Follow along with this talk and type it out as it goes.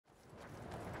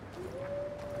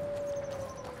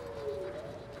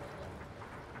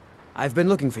I've been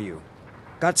looking for you.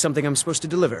 Got something I'm supposed to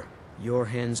deliver. Your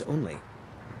hands only.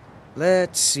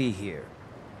 Let's see here.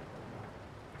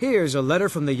 Here's a letter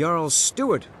from the Jarl's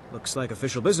steward. Looks like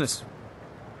official business.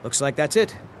 Looks like that's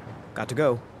it. Got to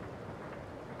go.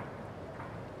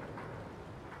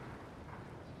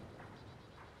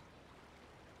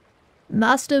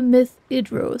 Master Myth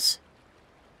Idros.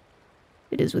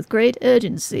 It is with great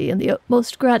urgency and the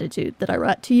utmost gratitude that I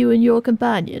write to you and your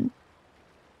companion.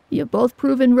 You have both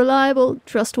proven reliable,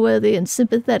 trustworthy, and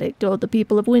sympathetic toward the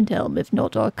people of Windhelm, if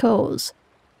not our cause.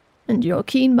 And your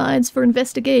keen minds for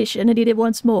investigation are needed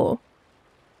once more.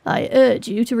 I urge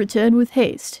you to return with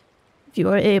haste, if you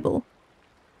are able.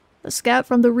 A scout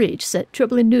from the Reach sent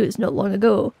troubling news not long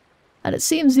ago, and it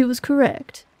seems he was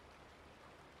correct.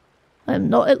 I am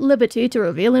not at liberty to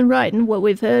reveal in writing what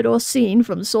we've heard or seen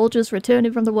from soldiers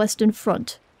returning from the Western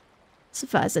Front.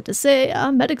 Suffice it to say,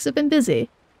 our medics have been busy.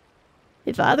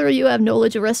 If either of you have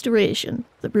knowledge of restoration,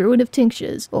 the brewing of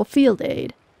tinctures, or field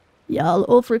aid, Jarl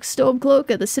Ulfric Stormcloak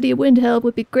at the city of Windhelm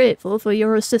would be grateful for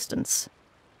your assistance.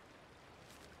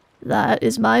 That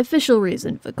is my official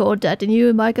reason for contacting you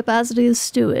in my capacity as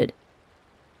steward.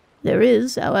 There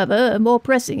is, however, a more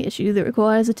pressing issue that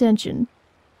requires attention.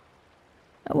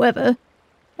 However,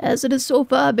 as it is so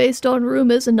far based on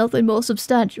rumors and nothing more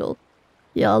substantial,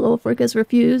 Jarl Ulfric has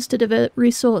refused to divert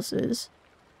resources.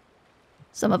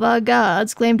 Some of our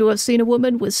guards claim to have seen a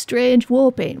woman with strange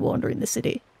war paint wandering the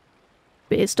city.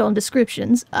 Based on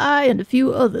descriptions, I and a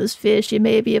few others fear she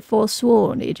may be a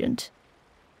Forsworn agent.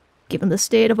 Given the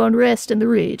state of unrest in the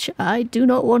Reach, I do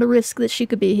not want to risk that she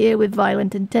could be here with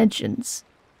violent intentions.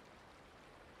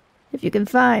 If you can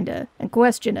find her and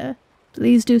question her,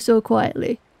 please do so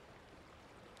quietly.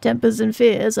 Tempers and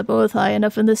fears are both high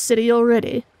enough in this city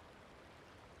already.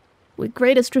 With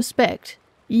greatest respect,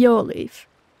 Yorleaf,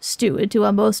 steward to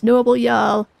our most noble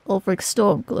Jarl, Ulfric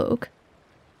Stormcloak.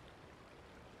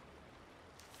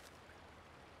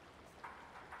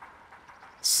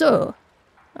 So,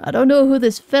 I don't know who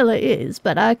this fella is,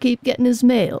 but I keep getting his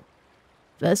mail.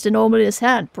 First an ominous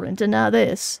handprint, and now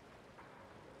this.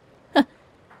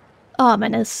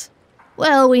 Ominous.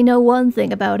 Well, we know one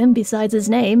thing about him besides his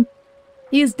name.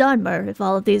 He's Dunmer, if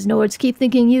all of these Nords keep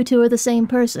thinking you two are the same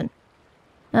person.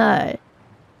 Aye.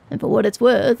 And for what it's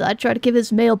worth, I try to give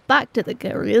his mail back to the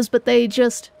couriers, but they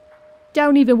just...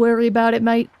 Don't even worry about it,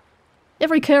 mate.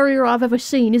 Every courier I've ever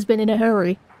seen has been in a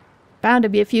hurry. Bound to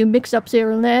be a few mix-ups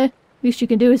here and there. Least you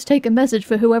can do is take a message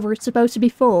for whoever it's supposed to be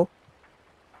for.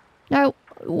 Now,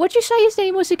 what'd you say his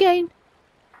name was again?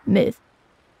 Myth.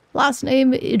 Last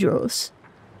name Idros.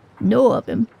 Know of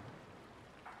him?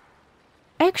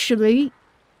 Actually,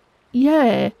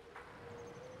 yeah.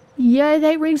 Yeah,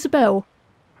 that rings a bell.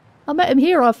 I met him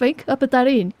here, I think, up at that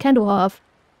inn, Candlehalf.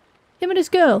 Him and his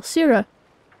girl, Sarah.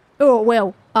 Oh,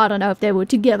 well, I don't know if they were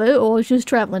together or just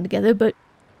travelling together, but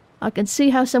I can see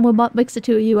how someone might mix the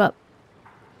two of you up.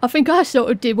 I think I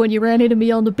sort of did when you ran into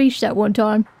me on the beach that one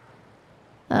time.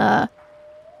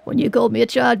 When you called me a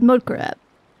charred mudcrab.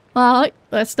 Aye,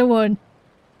 that's the one.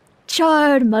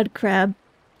 Charred mudcrab.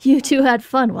 You two had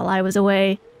fun while I was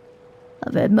away.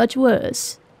 I've had much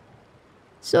worse.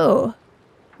 So,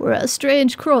 we're at a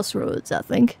strange crossroads, I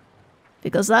think.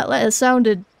 Because that letter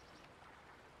sounded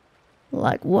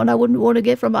like one I wouldn't want to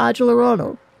get from Argel or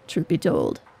Ronald, truth be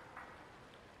told.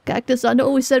 Cactus, I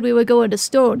know we said we were going to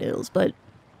Stone Hills, but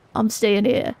I'm staying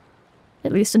here.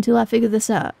 At least until I figure this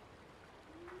out.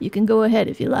 You can go ahead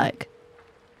if you like.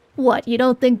 What, you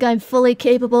don't think I'm fully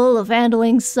capable of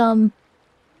handling some...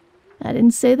 I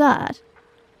didn't say that.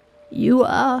 You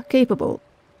are capable.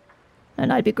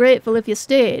 And I'd be grateful if you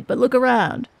stayed, but look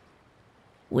around.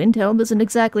 Windhelm isn't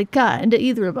exactly kind to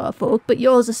either of our folk, but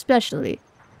yours especially.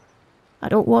 I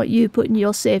don't want you putting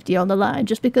your safety on the line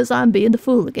just because I'm being the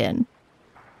fool again.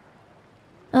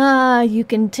 You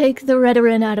can take the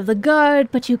Redoran out of the guard,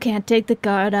 but you can't take the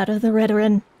guard out of the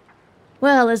Redoran.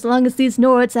 Well, as long as these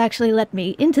Nords actually let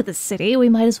me into the city, we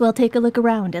might as well take a look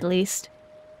around at least.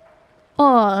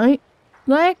 Alright,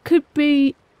 that could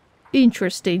be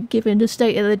interesting given the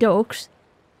state of the docks.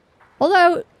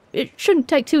 Although, it shouldn't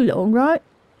take too long, right?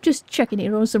 Just checking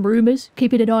in on some rumours,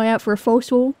 keeping an eye out for a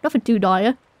Forsworn, nothing too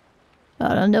dire.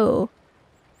 I don't know.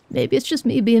 Maybe it's just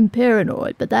me being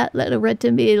paranoid, but that letter read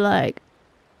to me like...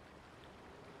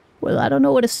 Well, I don't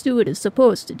know what a steward is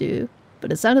supposed to do,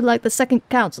 but it sounded like the second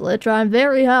councillor trying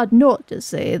very hard not to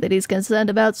say that he's concerned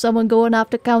about someone going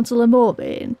after Councillor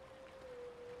Morbane.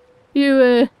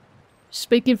 You,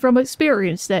 speaking from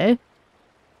experience there?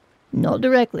 Not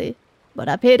directly, but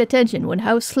I paid attention when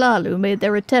House Slalu made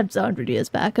their attempts 100 years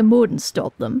back and Morden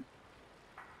stopped them.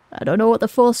 I don't know what the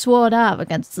Forsworn have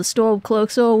against the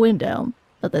Stormcloaks or Windhelm,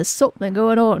 that there's something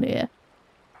going on here.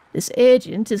 This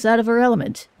agent is out of her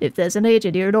element, if there's an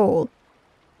agent here at all.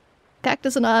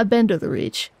 Cactus and I have been to the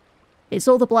Reach. It's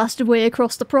all the blasted way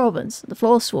across the province, and the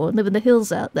Forsworn live in the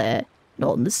hills out there,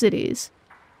 not in the cities.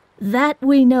 That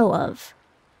we know of.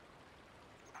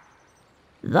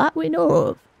 That we know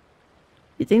of.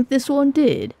 You think this one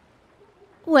did?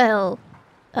 Well,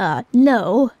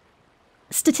 no.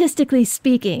 Statistically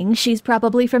speaking, she's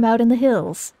probably from out in the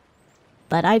hills.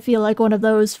 But I feel like one of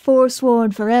those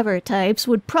Forsworn forever types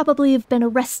would probably have been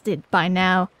arrested by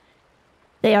now.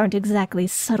 They aren't exactly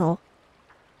subtle.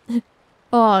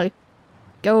 I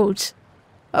don't.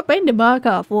 I've been to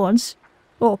Markarth once.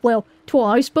 Oh, well,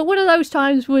 twice, but one of those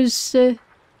times was,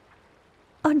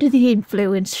 under the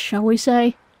influence, shall we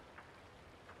say.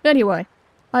 Anyway,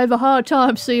 I have a hard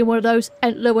time seeing one of those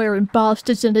antler-wearing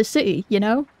bastards in the city, you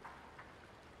know?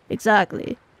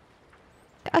 Exactly.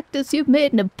 Cactus, you've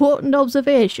made an important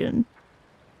observation.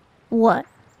 What?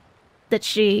 That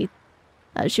she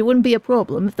wouldn't be a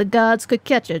problem if the guards could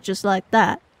catch her just like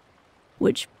that.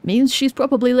 Which means she's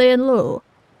probably laying low.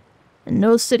 And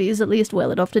no city's at least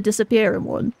well enough to disappear in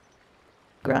one.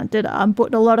 Granted, I'm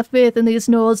putting a lot of faith in these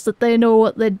Nords that they know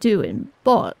what they're doing,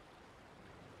 but...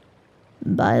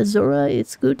 By Azura,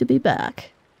 it's good to be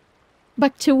back.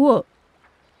 Back to what?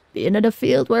 Being in a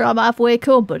field where I'm halfway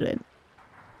competent.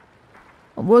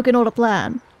 I'm working on a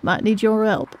plan. Might need your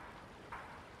help.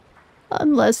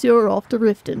 Unless you're off to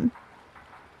Riften.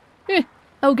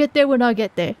 I'll get there when I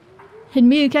get there. And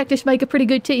me and Cactus make a pretty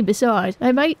good team besides,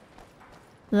 eh mate?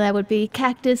 That would be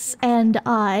Cactus and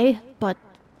I, but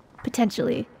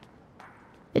potentially.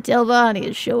 It's Elvani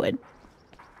is showing.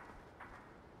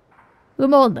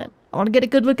 Come on then. I want to get a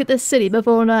good look at this city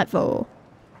before nightfall.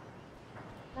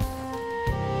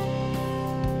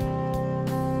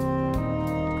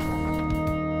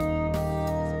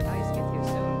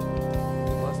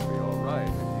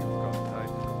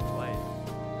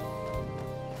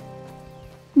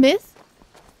 Myth?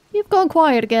 You've gone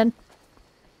quiet again.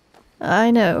 I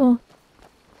know.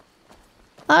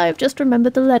 I've just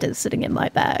remembered the letters sitting in my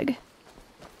bag.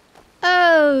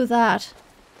 Oh, that.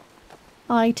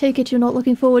 I take it you're not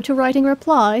looking forward to writing a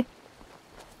reply?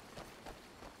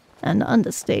 An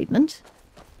understatement.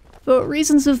 For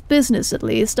reasons of business, at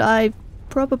least, I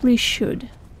probably should.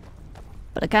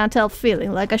 But I can't help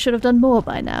feeling like I should have done more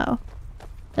by now.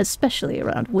 Especially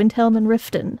around Windhelm and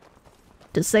Riften.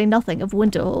 To say nothing of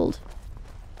Winterhold.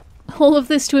 All of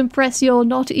this to impress your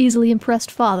not easily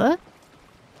impressed father?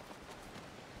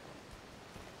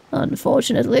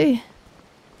 Unfortunately.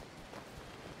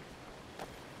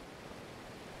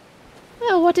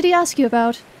 Well, what did he ask you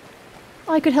about?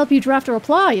 I could help you draft a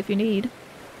reply if you need.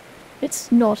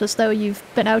 It's not as though you've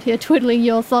been out here twiddling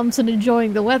your thumbs and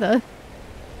enjoying the weather.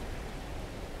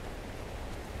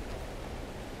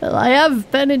 Well, I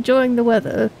have been enjoying the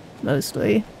weather,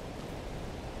 mostly.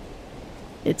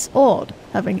 It's odd,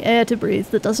 having air to breathe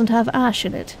that doesn't have ash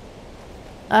in it.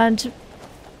 And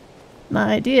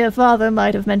my dear father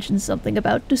might have mentioned something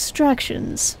about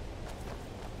distractions.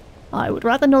 I would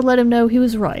rather not let him know he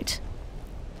was right.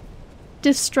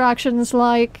 Distractions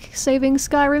like saving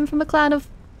Skyrim from a clan of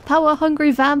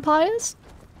power-hungry vampires?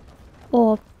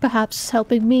 Or perhaps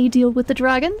helping me deal with the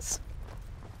dragons?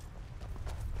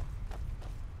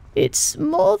 It's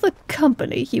more the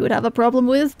company he would have a problem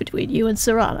with between you and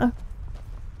Ciralatta.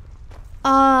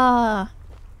 Ah,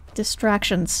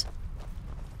 distractions.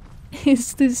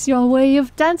 Is this your way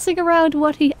of dancing around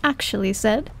what he actually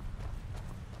said?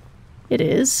 It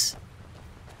is.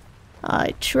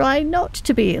 I try not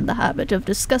to be in the habit of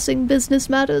discussing business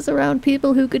matters around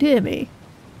people who could hear me.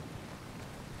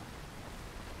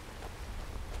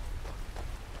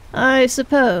 I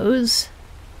suppose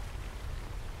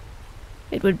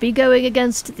it would be going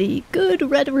against the good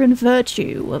Redoran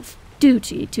virtue of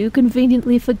duty to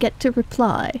conveniently forget to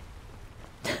reply.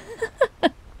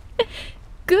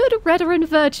 Good Redoran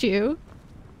virtue?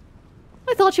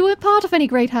 I thought you weren't part of any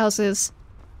great houses.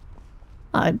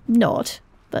 I'm not,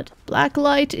 but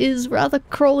Blacklight is rather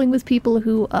crawling with people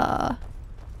who are.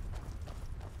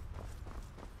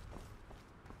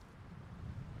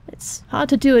 It's hard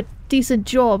to do a decent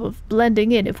job of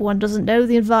blending in if one doesn't know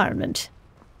the environment.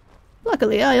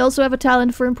 Luckily, I also have a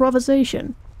talent for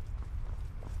improvisation.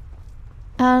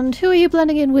 And who are you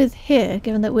blending in with here,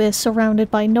 given that we're surrounded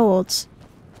by Nords?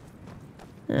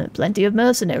 Plenty of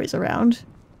mercenaries around.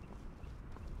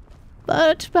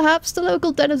 But perhaps the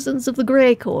local denizens of the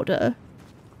Grey Quarter.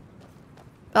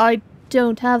 I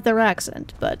don't have their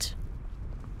accent, but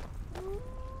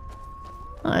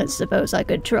I suppose I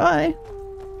could try.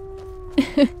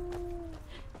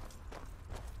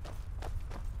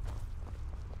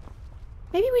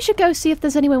 we should go see if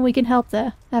there's anyone we can help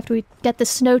there, after we get the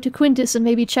snow to Quintus and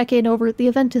maybe check in over at the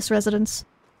Aventus residence.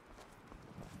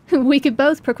 We could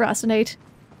both procrastinate.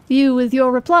 You with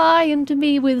your reply, and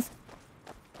me with...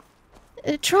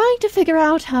 trying to figure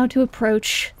out how to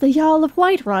approach the Jarl of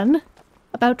Whiterun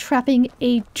about trapping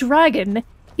a dragon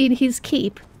in his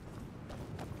keep.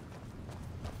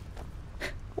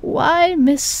 Why,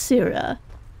 Miss Syrah?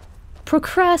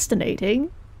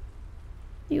 Procrastinating?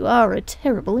 You are a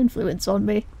terrible influence on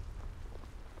me.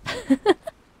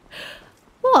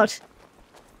 What?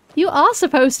 You are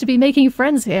supposed to be making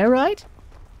friends here, right?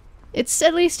 It's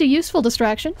at least a useful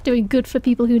distraction, doing good for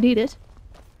people who need it.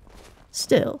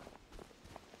 Still.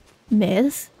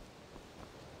 Myth?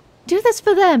 Do this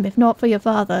for them, if not for your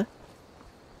father.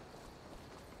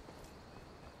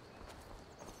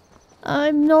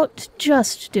 I'm not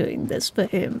just doing this for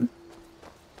him.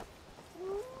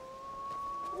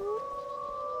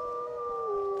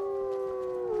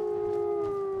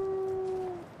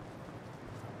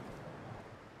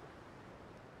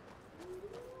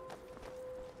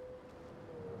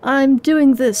 I'm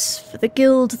doing this for the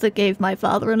guild that gave my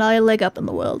father and I a leg up in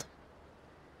the world.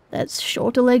 As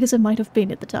short a leg as it might have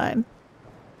been at the time.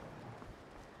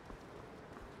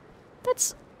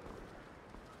 That's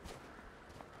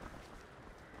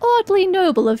oddly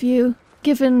noble of you,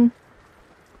 given...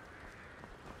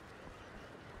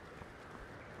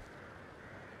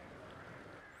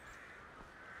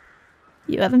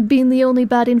 You haven't been the only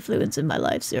bad influence in my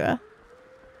life, Syrah.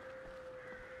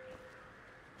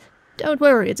 Don't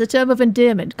worry, it's a term of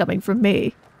endearment coming from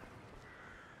me.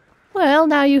 Well,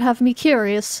 now you have me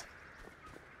curious.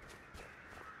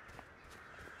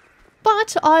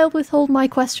 But I'll withhold my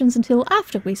questions until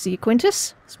after we see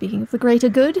Quintus, speaking of the greater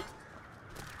good.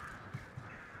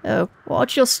 Oh,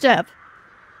 watch your step.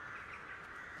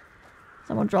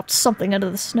 Someone dropped something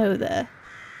under the snow there.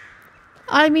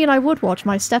 I mean, I would watch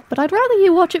my step, but I'd rather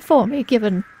you watch it for me,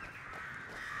 given...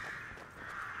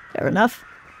 Fair enough.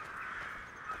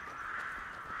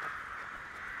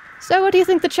 So what do you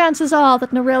think the chances are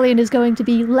that Norelian is going to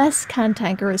be less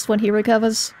cantankerous when he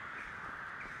recovers?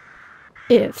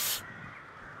 If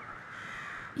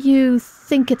you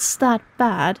think it's that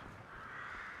bad.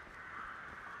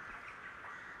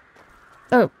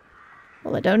 Oh,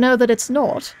 well, I don't know that it's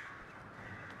not.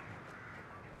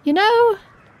 You know,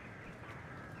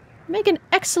 you make an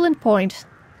excellent point,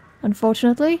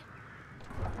 unfortunately.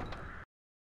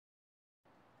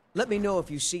 Let me know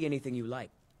if you see anything you like.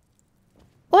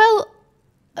 Well,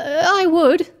 I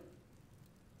would.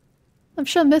 I'm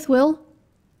sure Myth will.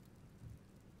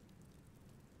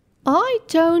 I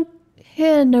don't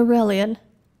hear Norelian.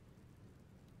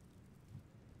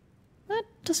 That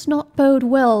does not bode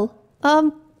well.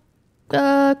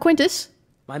 Quintus?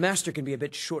 My master can be a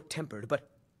bit short-tempered, but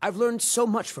I've learned so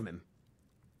much from him.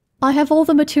 I have all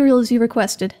the materials you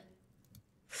requested.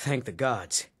 Thank the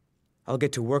gods. I'll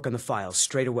get to work on the files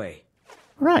straight away.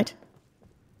 Right.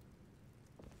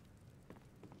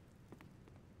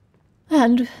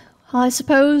 And, I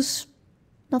suppose,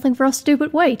 nothing for us to do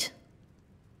but wait.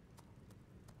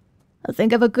 I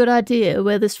think I've a good idea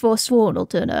where this Forsworn will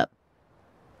turn up.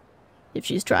 If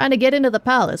she's trying to get into the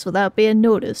palace without being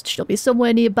noticed, she'll be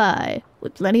somewhere nearby,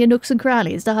 with plenty of nooks and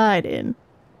crannies to hide in.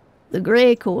 The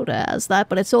Grey Quarter has that,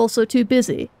 but it's also too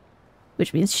busy,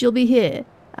 which means she'll be here,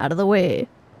 out of the way.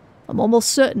 I'm almost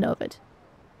certain of it.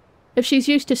 If she's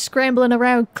used to scrambling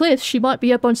around cliffs, she might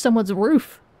be up on someone's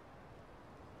roof.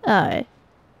 Aye.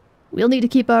 We'll need to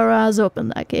keep our eyes open in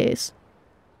that case.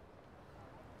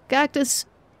 Cactus,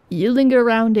 you linger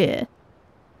around here.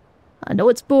 I know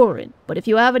it's boring, but if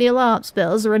you have any alarm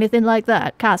spells or anything like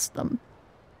that, cast them.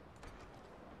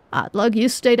 Atlug, you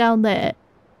stay down there.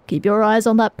 Keep your eyes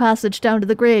on that passage down to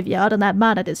the graveyard and that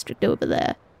manor district over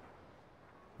there.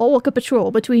 I'll walk a patrol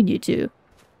between you two.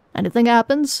 Anything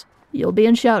happens, you'll be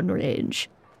in shouting range.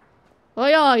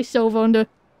 Aye aye, Solvondur.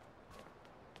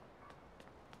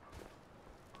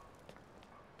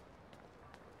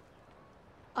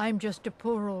 I'm just a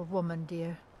poor old woman,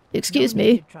 dear. Excuse No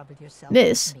need me, to trouble yourself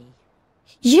miss. with me.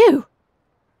 You!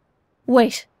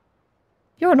 Wait.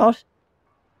 You're not.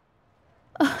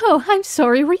 Oh, I'm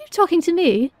sorry. Were you talking to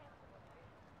me?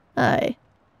 Aye.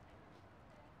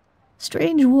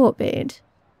 Strange war paint.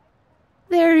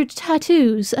 They're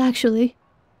tattoos, actually.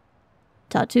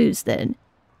 Tattoos, then.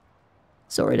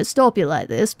 Sorry to stop you like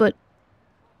this, but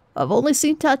I've only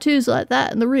seen tattoos like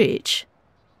that in the Reach.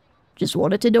 Just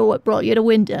wanted to know what brought you to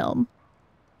Windhelm.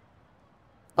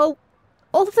 Oh,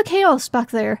 all of the chaos back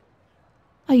there.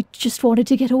 I just wanted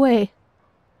to get away.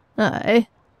 Aye.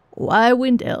 Why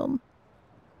Windhelm?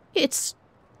 It's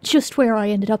just where I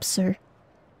ended up, sir.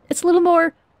 It's a little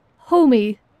more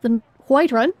homey than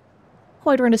Whiterun.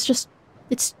 Whiterun is just...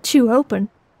 it's too open.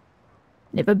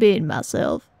 Never been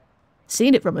myself.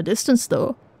 Seen it from a distance,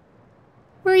 though.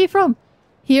 Where are you from?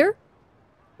 Here?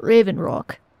 Raven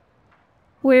Rock.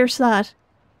 Where's that?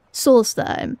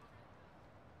 Solstheim.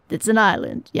 It's an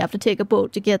island. You have to take a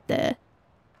boat to get there.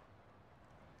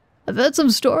 I've heard some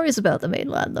stories about the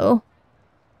mainland, though.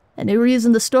 Any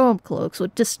reason the Stormcloaks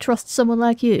would distrust someone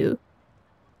like you?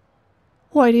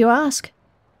 Why do you ask?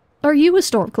 Are you a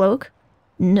Stormcloak?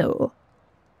 No.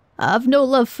 I've no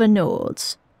love for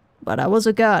Nords, but I was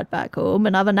a guard back home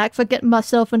and I've a knack for getting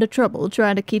myself into trouble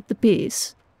trying to keep the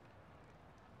peace.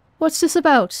 What's this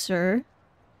about, sir?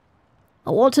 I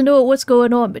want to know what's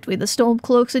going on between the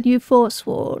Stormcloaks and you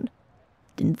Forsworn.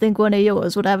 Didn't think one of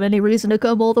yours would have any reason to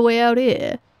come all the way out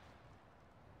here.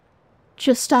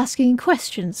 Just asking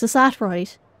questions, is that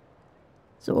right?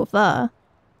 So far,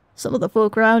 some of the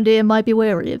folk around here might be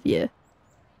wary of you.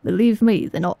 Believe me,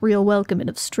 they're not real welcoming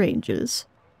of strangers.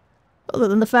 Other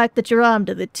than the fact that you're armed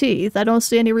to the teeth, I don't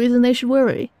see any reason they should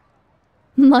worry.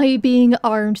 My being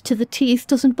armed to the teeth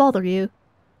doesn't bother you?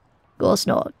 Of course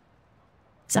not.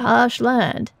 It's a harsh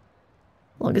land.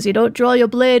 Long as you don't draw your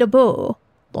blade or bow,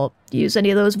 or use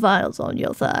any of those vials on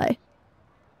your thigh.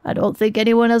 I don't think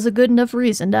anyone has a good enough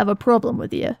reason to have a problem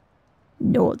with you.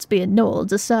 Nords being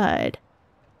Nords aside.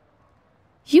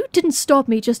 You didn't stop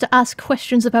me just to ask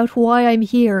questions about why I'm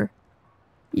here.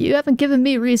 You haven't given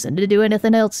me reason to do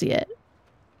anything else yet.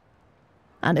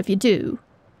 And if you do,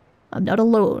 I'm not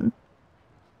alone.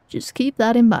 Just keep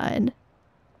that in mind.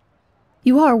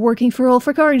 You are working for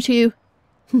Ulfric, aren't you?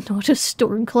 Not a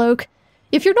Stormcloak.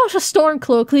 If you're not a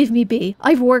Stormcloak, leave me be.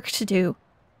 I've work to do.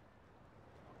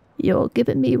 You're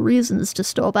giving me reasons to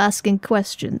stop asking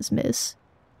questions, miss.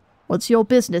 What's your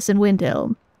business in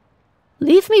Windhelm?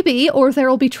 Leave me be, or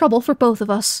there'll be trouble for both of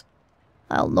us.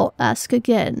 I'll not ask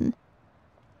again.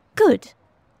 Good.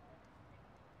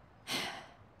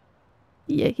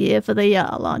 You're here for the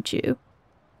Jarl, aren't you?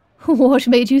 What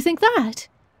made you think that?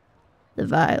 The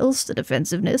vials, the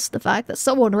defensiveness, the fact that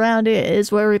someone around here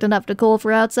is worried enough to call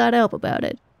for outside help about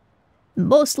it.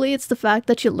 Mostly it's the fact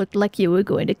that you looked like you were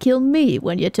going to kill me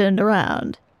when you turned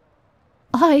around.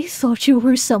 I thought you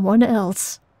were someone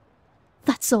else.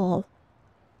 That's all.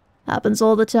 Happens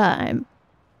all the time.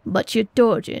 But you're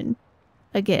dodging.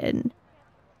 Again.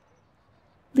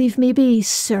 Leave me be,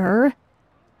 sir.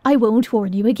 I won't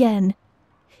warn you again.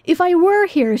 If I were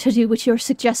here to do what you're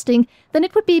suggesting, then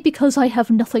it would be because I have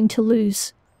nothing to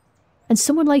lose. And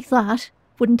someone like that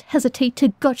wouldn't hesitate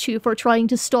to gut you for trying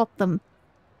to stop them.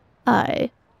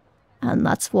 Aye. And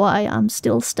that's why I'm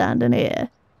still standing here.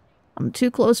 I'm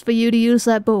too close for you to use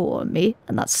that bow on me,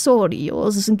 and that sword of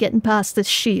yours isn't getting past this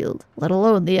shield, let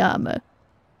alone the armor.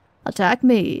 Attack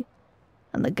me,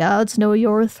 and the guards know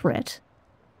you're a threat.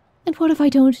 And what if I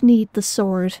don't need the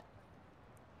sword?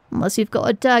 Unless you've got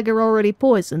a dagger already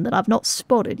poisoned that I've not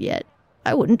spotted yet,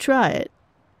 I wouldn't try it.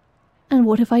 And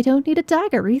what if I don't need a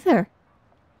dagger either?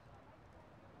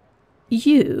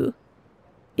 You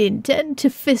intend to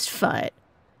fistfight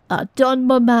a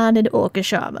Dunmer man in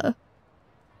orcish armor.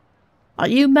 Are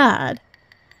you mad?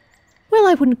 Well,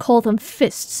 I wouldn't call them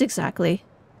fists exactly.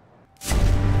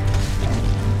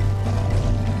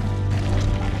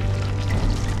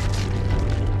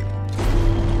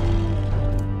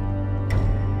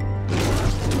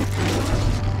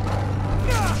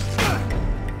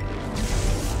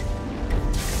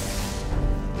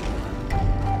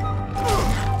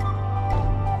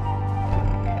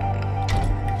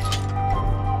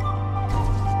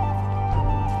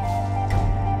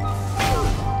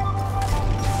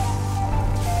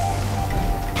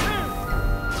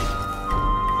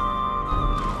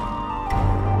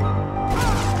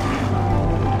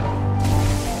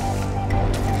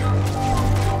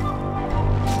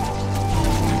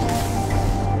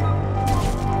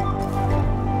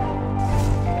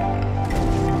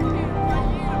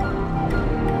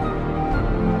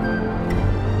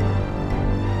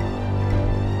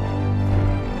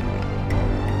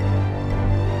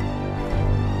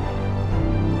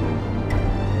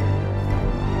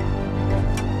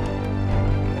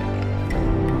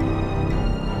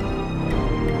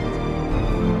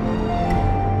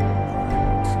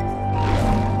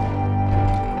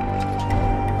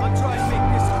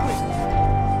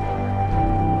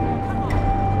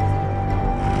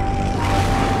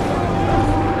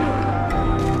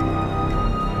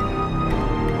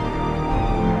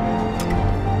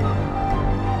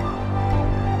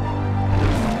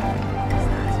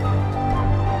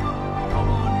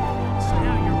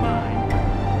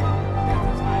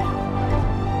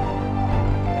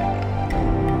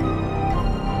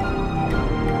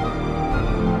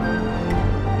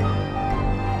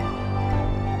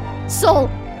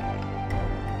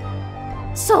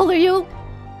 hell are you?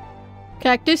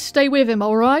 Cactus, stay with him,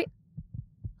 alright?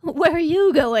 Where are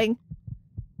you going?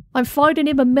 I'm finding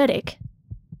him a medic.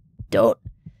 Don't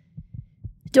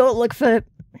look for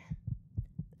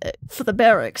the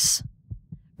barracks.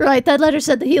 Right, that letter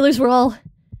said the healers were all...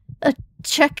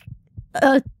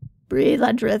 breathe,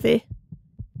 Andrethi.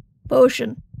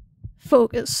 Potion.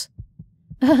 Focus.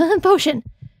 Potion.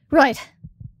 Right.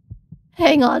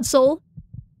 Hang on, soul.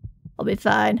 I'll be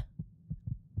fine.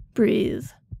 Breathe.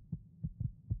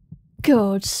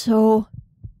 God, so...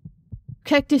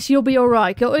 Cactus, you'll be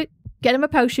alright, got it? Get him a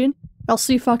potion. I'll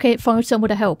see if I can't find someone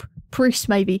to help. Priest,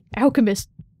 maybe. Alchemist.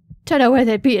 Don't know where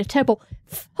there'd be a temple.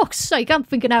 Fuck's sake, I'm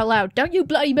thinking out loud. Don't you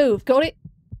bloody move, got it?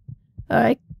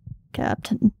 Alright,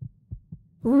 Captain.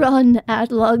 Run,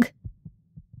 Adlug.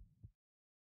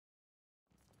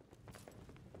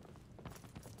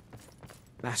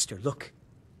 Master, look.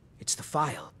 It's the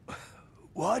file.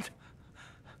 What?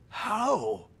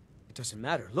 How? It doesn't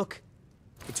matter. Look.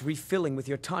 It's refilling with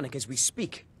your tonic as we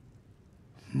speak.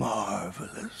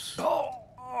 Marvelous.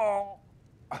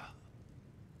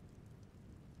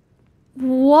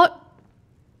 What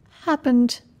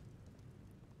happened?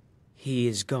 He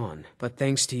is gone, but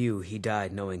thanks to you, he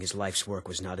died knowing his life's work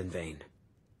was not in vain.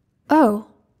 Oh.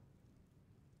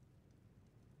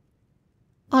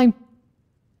 I'm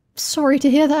sorry to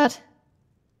hear that.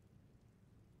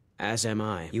 As am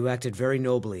I. You acted very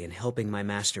nobly in helping my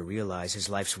master realize his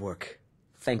life's work.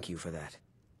 Thank you for that.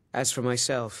 As for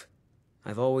myself,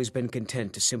 I've always been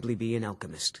content to simply be an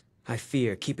alchemist. I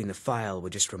fear keeping the file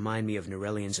would just remind me of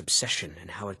Nerelian's obsession and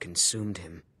how it consumed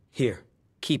him. Here,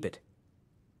 keep it.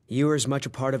 You are as much a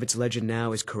part of its legend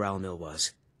now as Corral Mill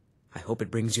was. I hope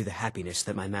it brings you the happiness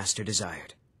that my master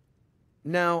desired.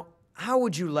 Now, how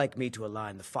would you like me to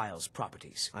align the file's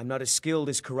properties? I'm not as skilled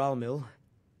as Corral Mill,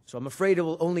 so I'm afraid it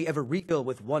will only ever refill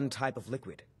with one type of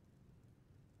liquid.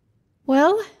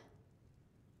 Well,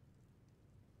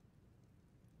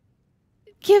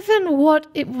 given what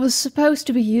it was supposed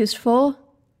to be used for,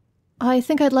 I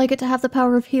think I'd like it to have the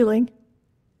power of healing.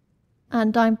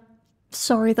 And I'm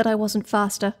sorry that I wasn't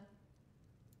faster.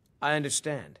 I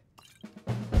understand.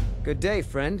 Good day,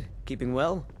 friend. Keeping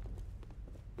well?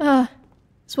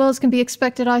 As well as can be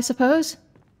expected, I suppose.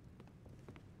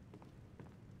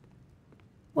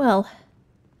 Well,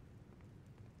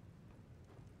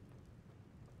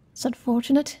 it's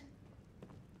unfortunate.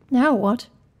 Now what?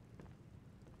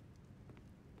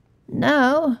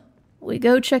 Now, we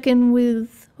go check in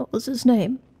with, what was his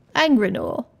name?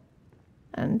 Angrinor.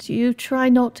 And you try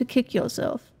not to kick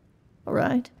yourself,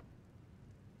 alright?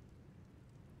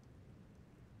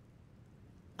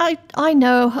 I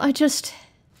know, I just...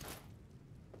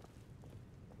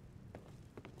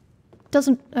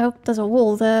 Doesn't... Oh, there's a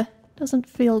wall there. Doesn't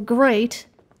feel great.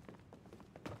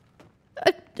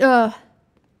 I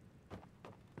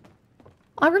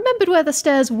remembered where the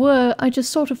stairs were, I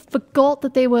just sort of forgot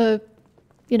that they were,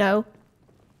 you know,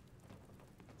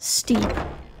 steep.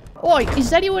 Oi,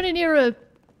 is anyone in here a...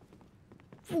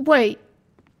 Wait.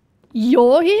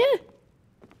 You're here?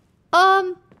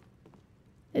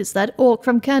 Is that orc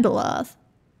from Candlehearth?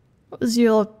 What was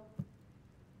your...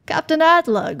 Captain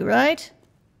Adlug, right?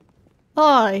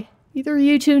 Aye. Either of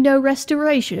you two know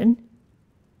restoration?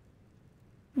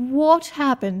 What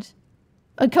happened?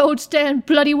 A cold stand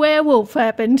bloody werewolf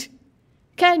happened.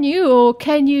 Can you or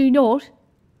can you not?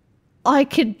 I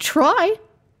can try.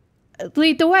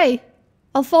 Lead the way.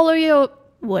 I'll follow your...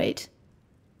 Wait.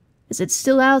 Is it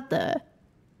still out there?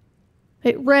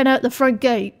 It ran out the front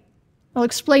gate. I'll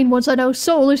explain once I know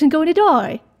Soul isn't going to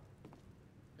die.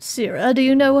 Sira, do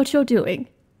you know what you're doing?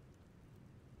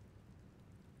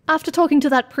 After talking to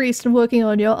that priest and working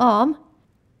on your arm,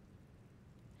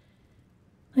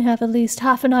 I have at least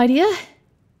half an idea.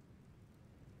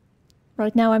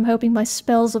 Right now I'm hoping my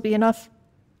spells will be enough.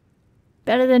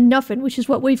 Better than nothing, which is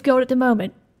what we've got at the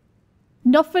moment.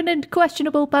 Nothing and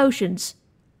questionable potions.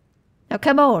 Now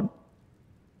come on.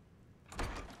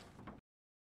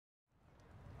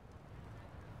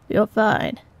 You're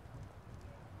fine.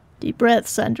 Deep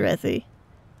breaths, Andrethi.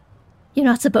 You're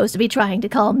not supposed to be trying to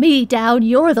calm me down.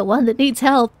 You're the one that needs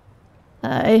help.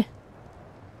 Aye.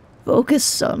 Focus,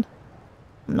 son.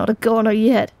 I'm not a goner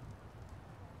yet.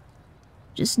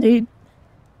 Just need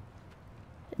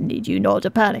you not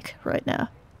to panic right now.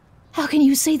 How can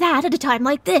you say that at a time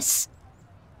like this?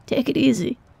 Take it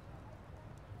easy.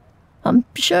 I'm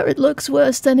sure it looks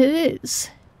worse than it is.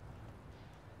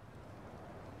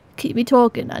 Keep me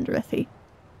talking, Andrethi.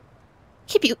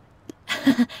 Keep you...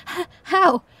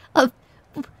 How?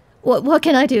 What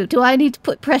can I do? Do I need to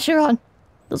put pressure on?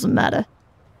 Doesn't matter.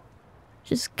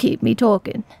 Just keep me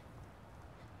talking.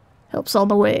 Help's on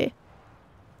the way.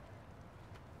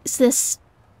 Is this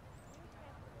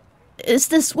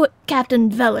what Captain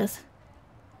Velith?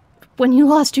 When you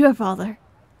lost your father?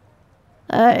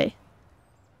 Aye,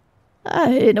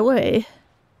 in a way.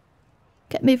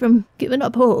 Kept me from giving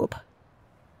up hope.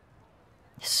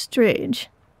 Strange.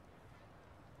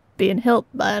 Being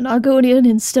helped by an Argonian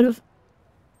instead of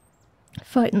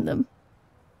fighting them.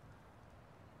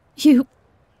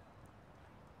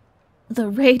 The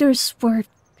raiders were...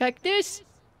 Cactus?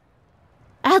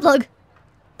 Adlug!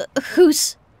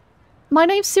 Who's... My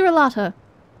name's Ciralatta.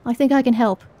 I think I can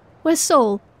help. Where's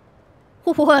Sol?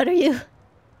 What are you?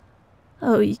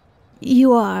 Oh,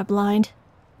 you are blind.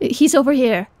 He's over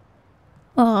here.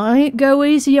 Alright, go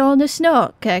easy on the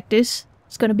snot, Cactus.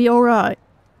 It's gonna be alright.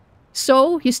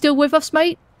 So, you still with us,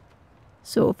 mate?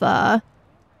 So far.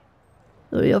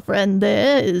 Though your friend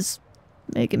there is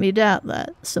making me doubt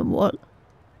that somewhat.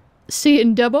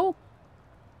 Seeing double?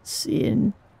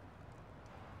 Seeing...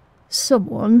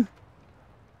 someone.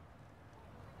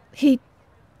 He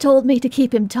told me to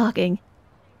keep him talking.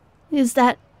 Is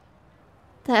that...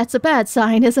 That's a bad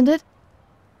sign, isn't it?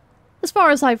 As far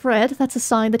as I've read, that's a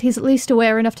sign that he's at least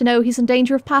aware enough to know he's in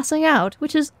danger of passing out,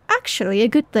 which is actually a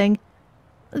good thing.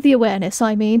 The awareness,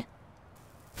 I mean.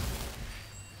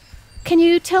 Can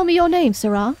you tell me your name,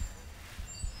 Sirrah?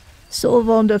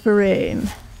 Solvondur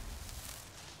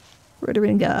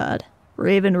Rittering Guard,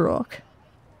 Raven Rock.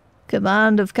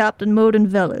 Command of Captain Modin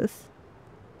Velith.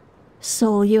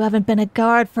 So you haven't been a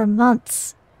guard for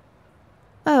months.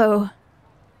 Oh.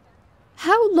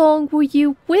 How long were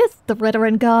you with the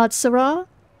Rittering Guard, Sirrah?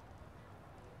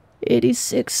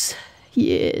 86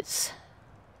 years.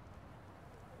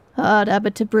 Hard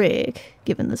habit to break,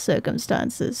 given the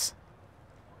circumstances.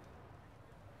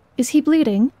 Is he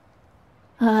bleeding?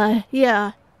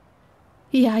 Yeah.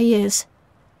 Yeah, he is.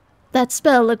 That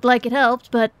spell looked like it helped,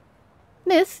 but...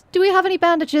 Myth, do we have any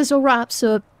bandages or wraps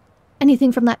or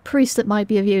anything from that priest that might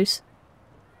be of use?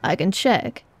 I can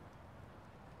check.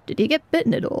 Did he get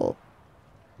bitten at all?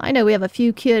 I know we have a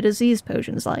few cure disease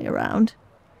potions lying around.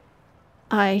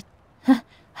 I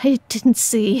didn't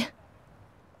see.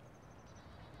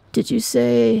 Did you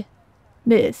say...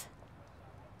 Myth?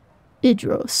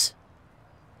 Idros?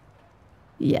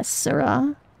 Yes,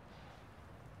 Sirrah.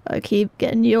 I keep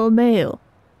getting your mail.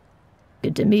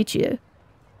 Good to meet you.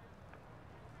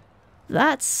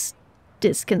 That's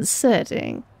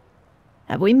disconcerting.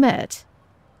 Have we met?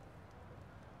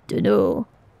 Dunno.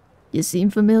 You seem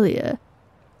familiar.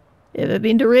 Ever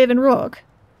been to Raven Rock?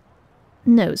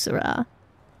 No, Sirrah.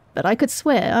 But I could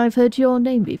swear I've heard your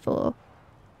name before.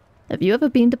 Have you ever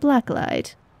been to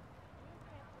Blacklight?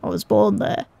 I was born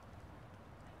there.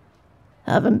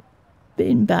 Haven't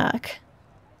been back.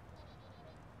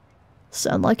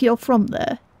 Sound like you're from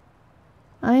there.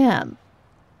 I am.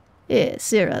 Here,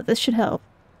 Sirrah, this should help.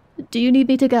 Do you need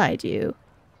me to guide you?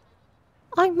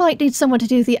 I might need someone to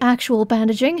do the actual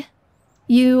bandaging.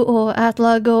 You or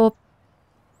Atlug or...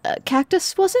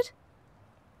 Cactus, was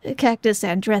it? Cactus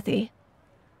Andrethi.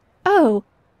 Oh.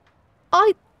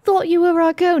 I thought you were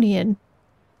Argonian.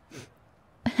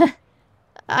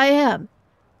 I am.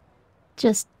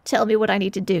 Just tell me what I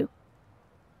need to do.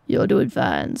 You're doing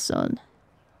fine, son.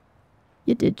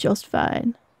 You did just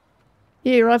fine.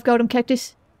 Here, I've got him,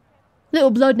 Cactus.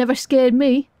 Little blood never scared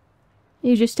me.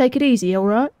 You just take it easy,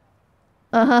 alright?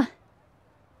 Uh-huh.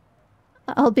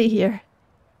 I'll be here.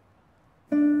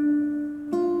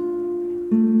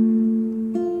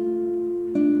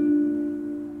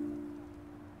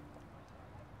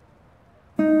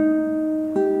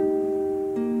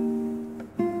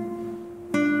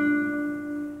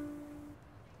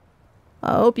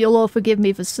 I hope you'll all forgive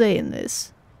me for saying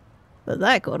this, but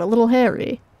that got a little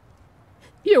hairy.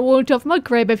 You won't off my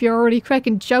crib if you're already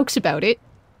cracking jokes about it.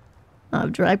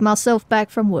 I've dragged myself back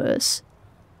from worse.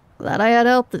 Glad I had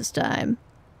help this time.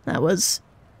 That was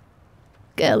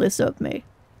careless of me.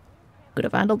 Could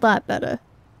have handled that better.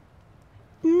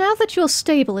 Now that you're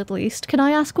stable, at least, can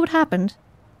I ask what happened?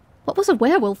 What was a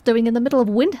werewolf doing in the middle of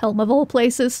Windhelm, of all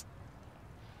places?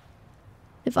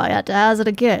 If I had to hazard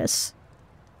a guess,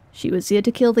 she was here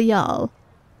to kill the Jarl.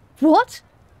 What?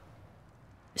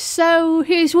 So,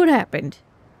 here's what happened.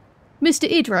 Mr.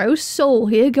 Idros, Sol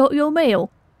here, got your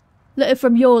mail. Letter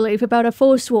from your leaf about a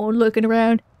Forsworn lurking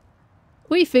around.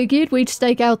 We figured we'd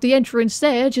stake out the entrance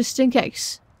there just in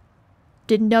case.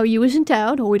 Didn't know you was in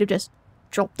town, or we'd have just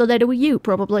dropped the letter with you,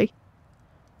 probably.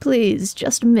 Please,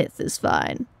 just myth is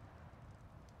fine.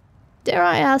 Dare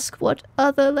I ask what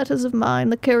other letters of mine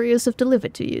the couriers have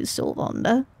delivered to you,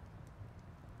 Solvondur?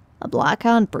 A black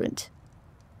handprint.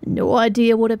 No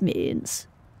idea what it means.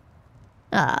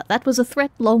 Ah, that was a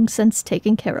threat long since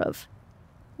taken care of.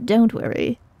 Don't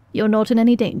worry. You're not in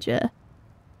any danger.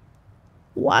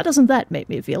 Why doesn't that make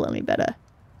me feel any better?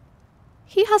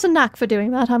 He has a knack for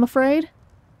doing that, I'm afraid.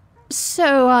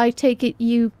 So I take it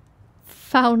you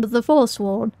found the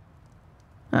Forsworn?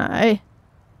 Aye.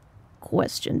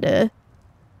 Questioned her.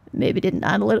 Maybe didn't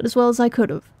handle it as well as I could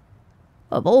have.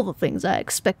 Of all the things I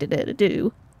expected her to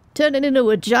do, turning into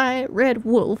a giant red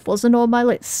wolf wasn't on my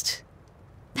list.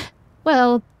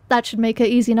 Well, that should make her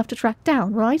easy enough to track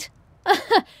down, right?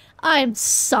 I'm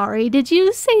sorry, did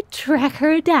you say track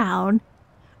her down?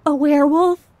 A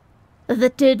werewolf?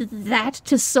 That did that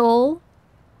to Sol?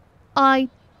 I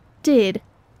did.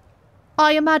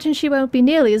 I imagine she won't be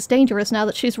nearly as dangerous now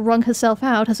that she's wrung herself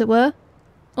out, as it were.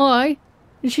 Aye.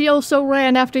 She also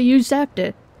ran after you zapped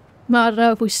her. I don't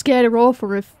know if we scared her off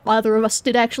or if either of us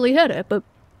did actually hurt her, but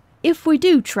if we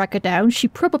do track her down, she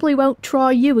probably won't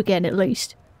try you again, at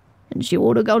least. And she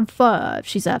would have gone far if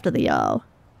she's after the Jarl.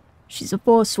 She's a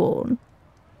Forsworn.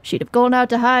 She'd have gone out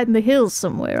to hide in the hills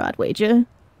somewhere, I'd wager.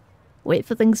 Wait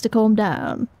for things to calm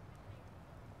down.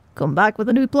 Come back with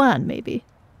a new plan, maybe.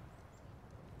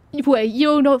 Wait,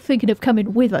 you're not thinking of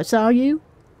coming with us, are you?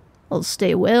 I'll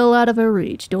stay well out of her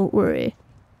reach, don't worry.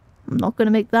 I'm not going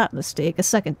to make that mistake a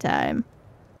second time.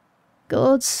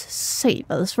 God save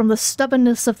us from the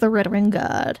stubbornness of the Rittering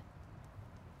Guard.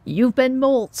 You've been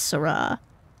mauled, Sirrah.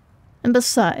 And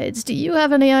besides, do you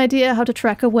have any idea how to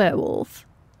track a werewolf?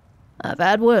 I've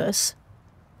had worse.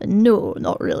 No,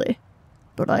 not really.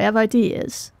 But I have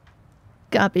ideas.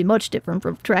 Can't be much different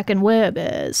from tracking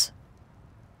werebears.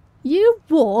 You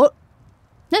what?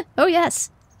 Oh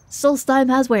yes, Solstheim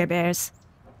has werebears.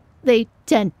 They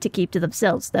tend to keep to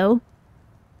themselves, though.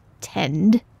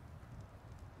 Tend.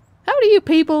 How do you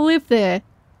people live there?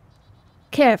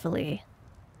 Carefully.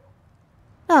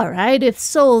 Alright, if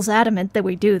Sol's adamant that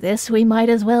we do this, we might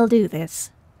as well do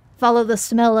this. Follow the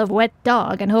smell of wet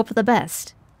dog and hope for the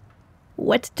best.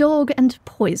 Wet dog and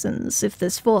poisons, if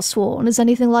this Forsworn is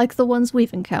anything like the ones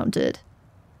we've encountered.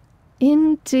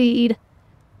 Indeed.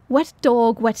 Wet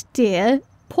dog, wet deer,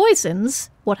 poisons,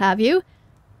 what have you.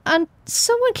 And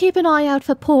someone keep an eye out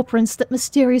for paw prints that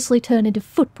mysteriously turn into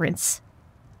footprints.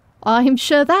 I'm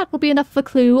sure that will be enough of a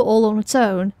clue all on its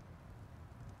own.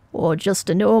 Or just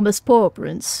enormous paw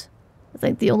prints. I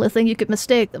think the only thing you could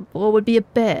mistake them for would be a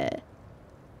bear.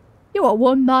 You're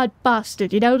one mad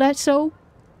bastard, you know that, so?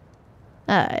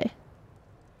 Aye.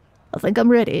 I think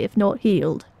I'm ready, if not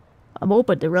healed. I'm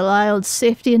open to rely on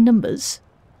safety in numbers.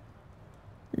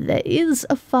 There is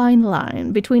a fine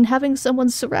line between having someone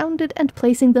surrounded and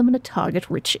placing them in a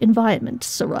target-rich environment,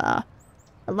 Sirrah.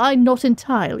 A line not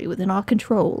entirely within our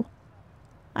control.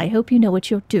 I hope you know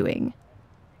what you're doing.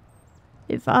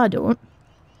 If I don't,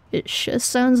 it sure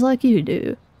sounds like you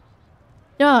do.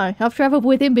 Aye, I've travelled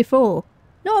with him before.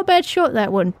 Not a bad shot,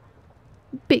 that one.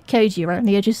 Bit cagey around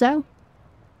the edges, though.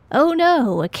 Oh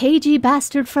no, a cagey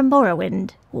bastard from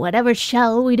Morrowind. Whatever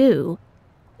shall we do?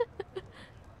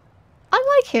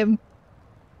 I like him.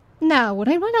 Now, would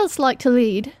anyone else like to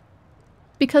lead?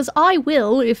 Because I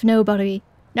will, if nobody...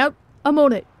 Nope, I'm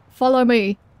on it. Follow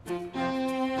me.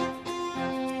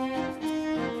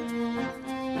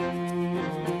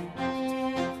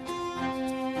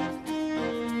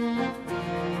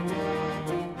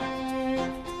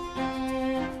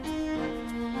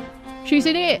 She's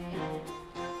in it.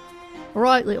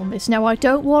 Right, little miss, now I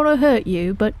don't want to hurt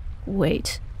you, but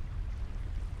wait.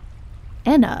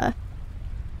 Enna?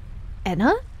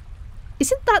 Enna?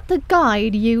 Isn't that the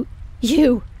guide you...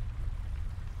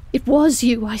 It was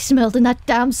you I smelled in that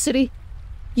damn city.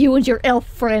 You and your elf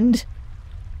friend.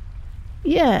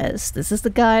 Yes, this is the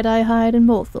guide I hired in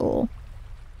Morthal.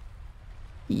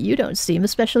 You don't seem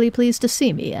especially pleased to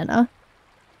see me, Enna.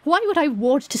 Why would I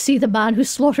want to see the man who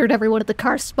slaughtered everyone at the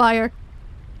Karspire?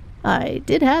 I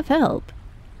did have help,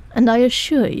 and I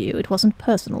assure you it wasn't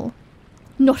personal.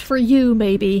 Not for you,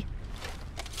 maybe.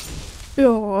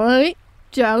 Alright,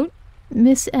 don't.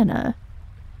 Miss Enna,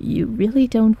 you really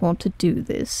don't want to do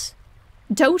this.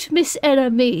 Don't Miss Enna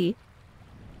me.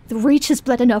 The Reach has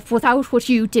bled enough without what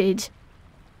you did.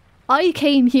 I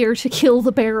came here to kill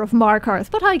the Bear of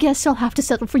Markarth, but I guess I'll have to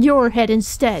settle for your head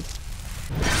instead.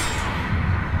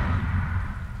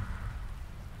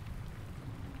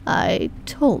 I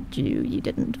told you you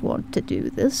didn't want to do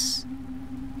this.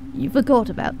 You forgot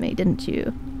about me, didn't you?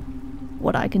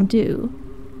 What I can do.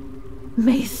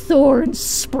 May thorns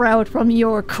sprout from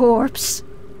your corpse.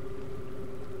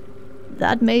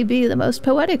 That may be the most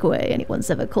poetic way anyone's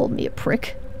ever called me a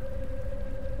prick.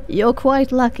 You're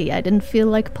quite lucky I didn't feel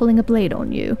like pulling a blade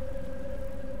on you.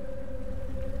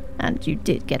 And you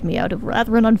did get me out of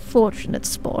rather an unfortunate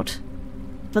spot.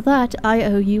 For that, I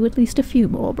owe you at least a few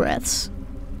more breaths.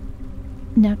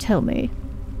 Now tell me,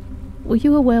 were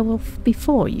you a werewolf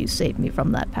before you saved me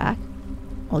from that pack?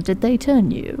 Or did they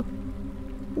turn you?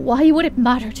 Why would it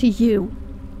matter to you?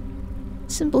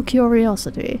 Simple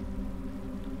curiosity.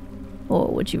 Or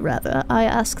would you rather I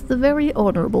ask the very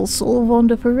honourable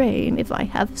Solvondur if I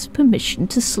have his permission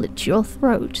to slit your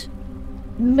throat?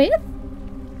 Myth?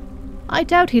 I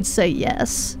doubt he'd say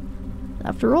yes.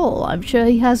 After all, I'm sure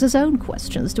he has his own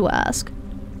questions to ask.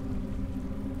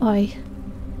 I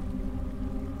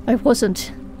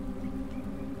wasn't.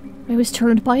 I was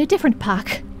turned by a different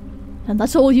pack, and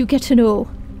that's all you get to know.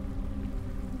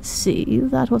 See,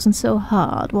 that wasn't so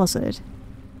hard, was it?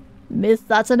 Myth,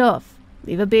 that's enough.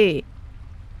 Leave it be.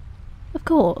 Of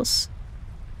course.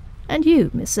 And you,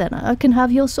 Miss Senna, can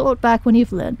have your sword back when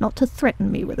you've learned not to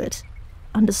threaten me with it.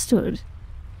 Understood?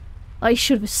 I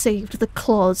should have saved the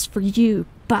claws for you,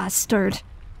 bastard.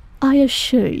 I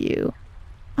assure you,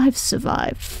 I've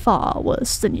survived far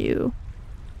worse than you.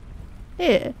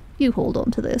 Here, you hold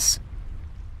on to this.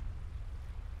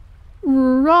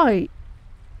 Right.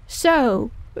 So,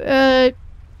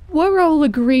 we're all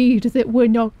agreed that we're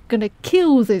not gonna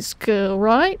kill this girl,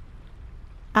 right?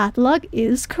 Atlug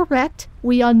is correct.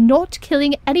 We are not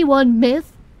killing anyone,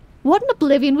 Myth. What in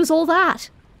oblivion was all that?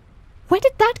 Where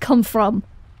did that come from?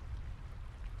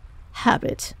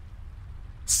 Habit.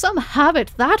 Some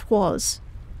habit that was.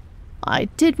 I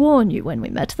did warn you when we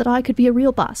met that I could be a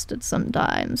real bastard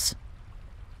sometimes.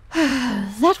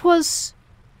 That was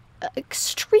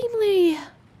extremely...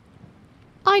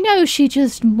 I know she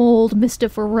just mauled Mr.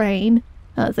 Forain.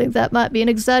 I think that might be an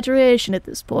exaggeration at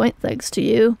this point, thanks to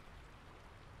you.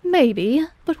 Maybe,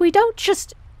 but we don't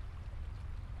just...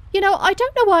 You know, I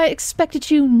don't know why I expected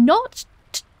you not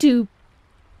to do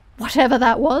whatever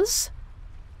that was.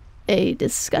 A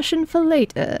discussion for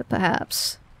later,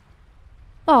 perhaps.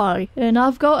 Aye, and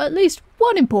I've got at least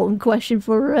one important question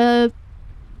for,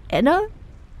 Enna?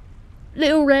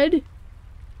 Little Red?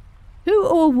 Who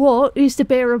or what is the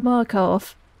bearer of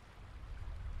Markov?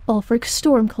 Ulfric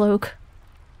Stormcloak.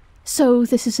 So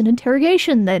this is an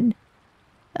interrogation, then?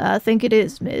 I think it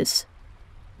is, miss.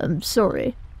 I'm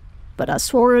sorry, but I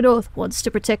swore an oath once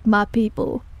to protect my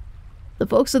people. The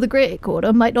folks of the Grey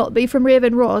Quarter might not be from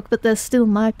Raven Rock, but they're still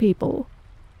my people.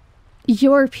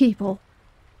 Your people?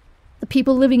 The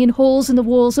people living in holes in the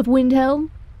walls of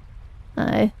Windhelm?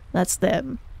 Aye, that's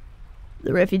them.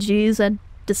 The refugees and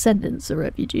descendants of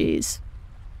refugees.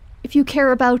 If you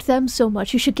care about them so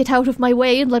much, you should get out of my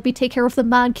way and let me take care of the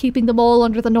man keeping them all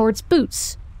under the Nord's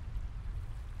boots.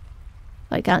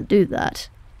 I can't do that.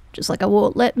 Just like I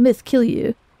won't let Myth kill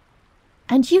you.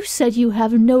 And you said you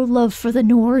have no love for the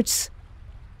Nords.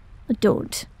 I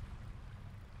don't.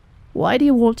 Why do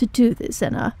you want to do this,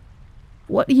 Enna?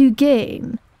 What do you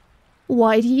gain?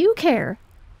 Why do you care?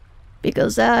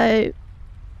 Because I'm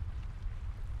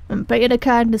paying a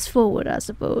kindness forward, I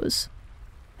suppose.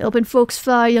 Helping folks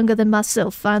far younger than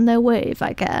myself find their way if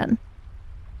I can.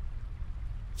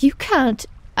 You can't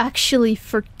actually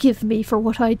forgive me for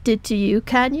what I did to you,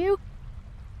 can you?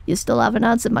 You still haven't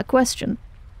answered my question.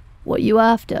 What you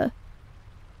after?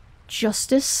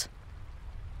 Justice?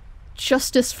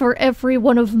 Justice for every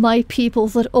one of my people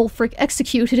that Ulfric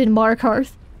executed in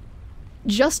Markarth.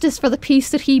 Justice for the peace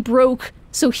that he broke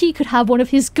so he could have one of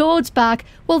his gods back,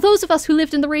 while those of us who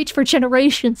lived in the Reach for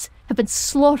generations have been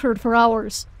slaughtered for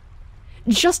ours.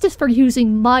 Justice for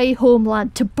using my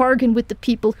homeland to bargain with the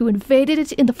people who invaded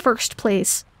it in the first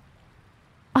place.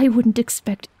 I wouldn't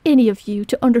expect any of you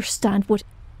to understand what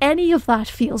any of that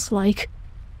feels like.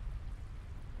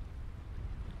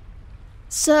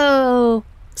 So,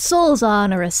 Soul's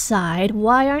honor aside,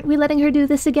 why aren't we letting her do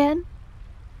this again?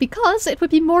 Because it would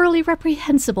be morally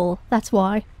reprehensible, that's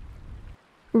why.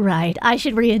 Right, I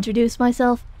should reintroduce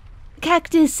myself.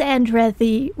 Cactus Sandra,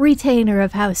 the retainer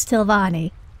of House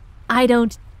Tilvani. I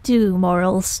don't do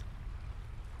morals.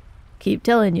 Keep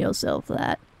telling yourself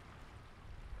that.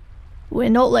 We're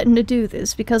not letting her do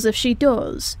this because if she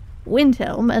does,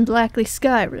 Windhelm and likely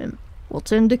Skyrim will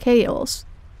turn to chaos.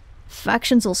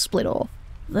 Factions will split off.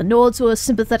 The Nords who are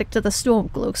sympathetic to the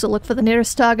Stormcloaks will look for the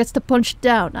nearest targets to punch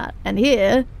down at, and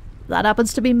here, that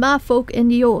happens to be my folk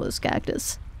and yours,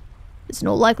 Cactus. It's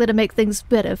not likely to make things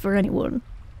better for anyone.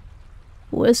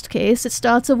 Worst case, it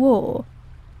starts a war.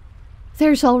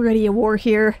 There's already a war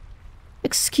here.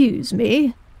 Excuse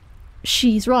me.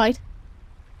 She's right.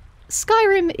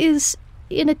 Skyrim is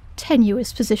in a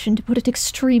tenuous position, to put it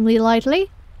extremely lightly.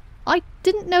 I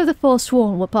didn't know the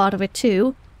Forsworn were part of it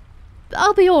too.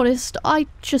 I'll be honest, I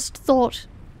just thought,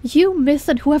 you, Myth,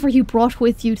 and whoever you brought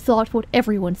with you thought what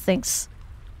everyone thinks.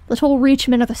 That all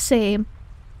Reachmen are the same.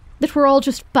 That we're all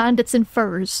just bandits in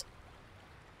furs.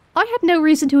 I had no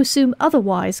reason to assume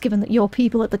otherwise, given that your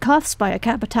people at the Cuthspire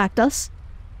camp attacked us.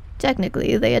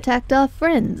 Technically, they attacked our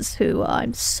friends, who,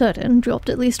 I'm certain, dropped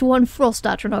at least one frost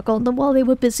atronach on them while they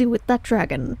were busy with that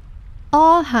dragon.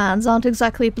 Our hands aren't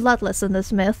exactly bloodless in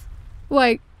this myth.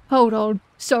 Wait, hold on.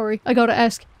 Sorry, I gotta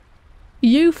ask.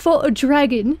 You fought a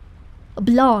dragon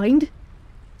blind?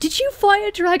 Did you fight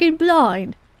a dragon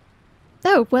blind?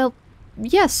 Oh, well,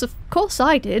 yes, of course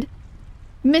I did.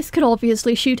 Myth could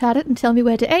obviously shoot at it and tell me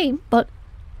where to aim, but...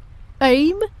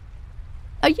 Aim?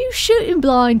 Are you shooting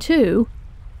blind too?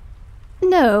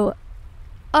 No.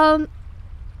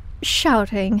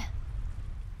 Shouting.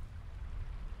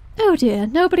 Oh dear,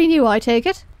 nobody knew, I take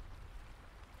it.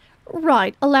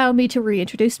 Right, allow me to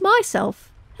reintroduce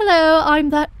myself. Hello,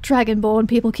 I'm that dragonborn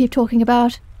people keep talking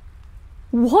about.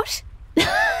 What?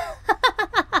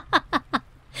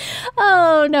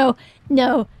 Oh, no.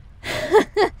 No.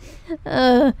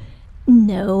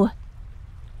 No.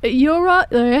 You're right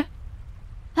there.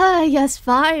 Yes,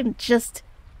 fine. Just,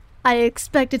 I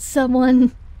expected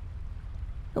someone...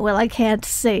 Well, I can't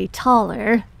say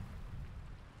taller.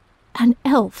 An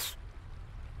elf.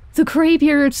 The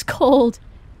Greybeard's called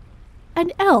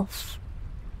an elf.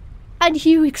 And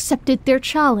you accepted their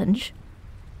challenge.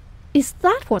 Is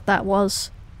that what that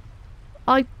was?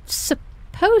 I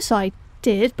suppose I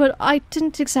did, but I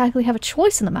didn't exactly have a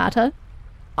choice in the matter.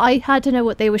 I had to know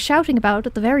what they were shouting about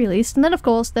at the very least, and then of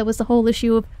course there was the whole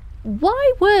issue of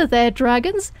why were there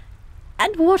dragons?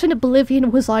 And what in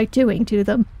oblivion was I doing to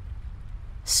them?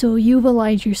 So you've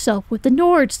aligned yourself with the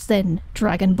Nords then,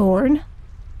 Dragonborn?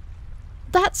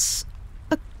 That's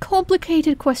a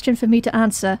complicated question for me to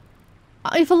answer.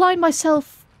 I've aligned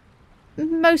myself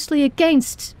mostly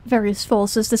against various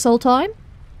forces this whole time.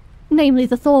 Namely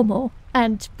the Thormor,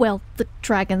 and, well, the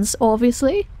dragons,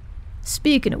 obviously.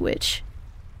 Speaking of which...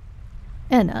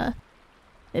 Enna,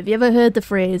 have you ever heard the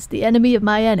phrase, the enemy of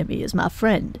my enemy is my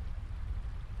friend?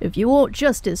 If you want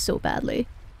justice so badly,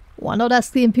 why not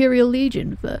ask the Imperial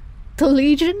Legion for... The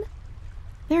Legion?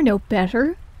 They're no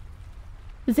better.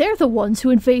 They're the ones who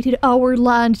invaded our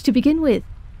land to begin with.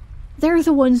 They're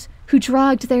the ones who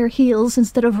dragged their heels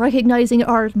instead of recognizing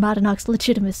our Madanach's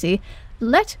legitimacy,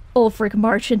 let Ulfric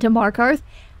march into Markarth,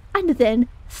 and then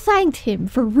thanked him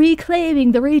for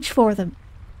reclaiming the Reach for them.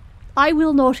 I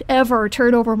will not ever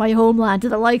turn over my homeland to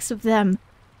the likes of them.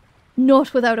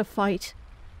 Not without a fight.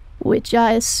 Which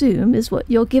I assume is what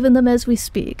you're giving them as we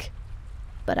speak.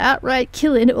 But outright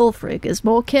killing Ulfric is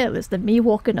more careless than me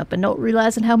walking up and not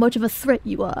realizing how much of a threat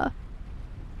you are.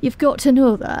 You've got to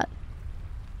know that.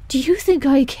 Do you think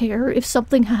I care if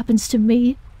something happens to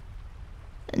me?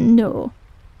 No.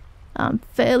 I'm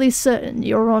fairly certain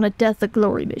you're on a Death or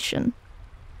Glory mission.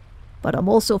 But I'm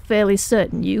also fairly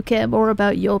certain you care more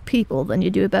about your people than you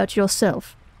do about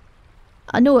yourself.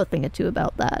 I know a thing or two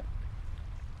about that.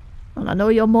 And I know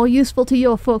you're more useful to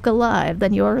your folk alive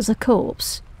than you are as a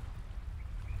corpse.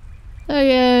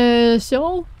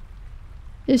 So?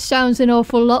 This sounds an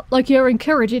awful lot like you're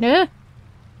encouraging her.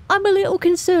 I'm a little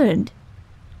concerned.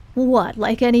 What,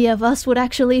 like any of us would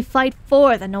actually fight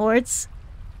for the Nords?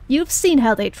 You've seen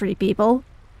how they treat people.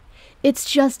 It's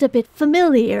just a bit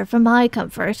familiar for my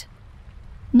comfort.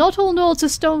 Not all Nords are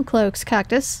Stonecloaks,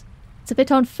 Cactus. It's a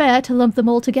bit unfair to lump them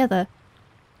all together.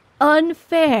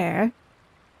 Unfair?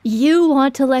 You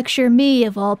want to lecture me,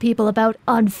 of all people, about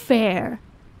unfair.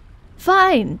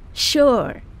 Fine,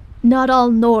 sure. Not all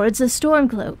Nords are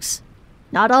Stormcloaks.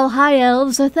 Not all High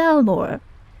Elves are Thalmor.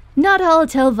 Not all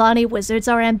Telvanni wizards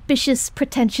are ambitious,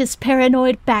 pretentious,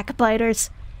 paranoid backbiters.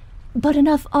 But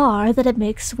enough are that it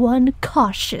makes one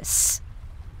cautious.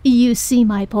 You see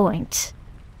my point.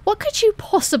 What could you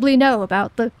possibly know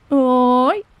about the...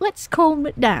 Alright, let's calm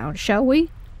it down, shall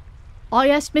we? I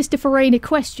asked Mr. Ferrain a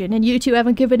question and you two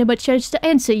haven't given him a chance to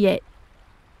answer yet.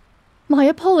 My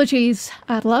apologies,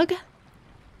 Adlug.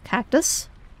 Cactus?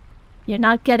 You're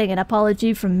not getting an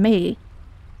apology from me.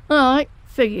 Alright,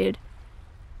 figured.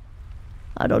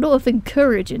 I don't know if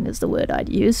encouraging is the word I'd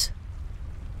use.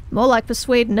 More like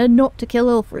persuading her not to kill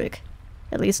Ulfric.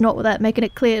 At least not without making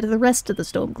it clear to the rest of the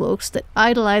Stormcloaks that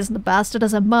idolizing the bastard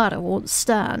as a martyr won't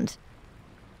stand.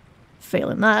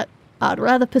 Failing that, I'd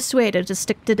rather persuade her to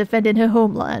stick to defending her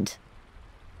homeland.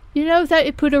 You know that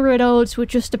it put her at odds with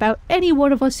just about any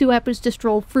one of us who happens to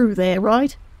stroll through there,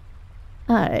 right?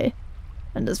 Aye.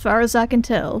 And as far as I can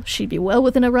tell, she'd be well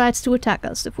within her rights to attack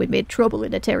us if we made trouble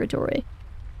in her territory.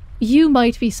 You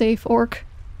might be safe, Orc.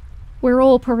 We're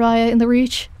all pariah in the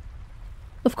Reach.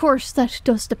 Of course, that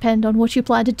does depend on what you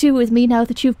plan to do with me now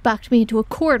that you've backed me into a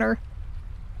corner.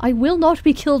 I will not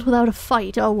be killed without a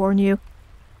fight, I'll warn you.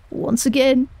 Once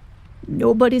again,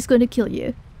 nobody's going to kill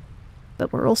you.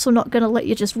 but we're also not gonna let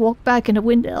you just walk back into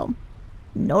Windhelm.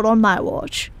 Not on my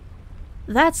watch.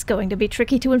 That's going to be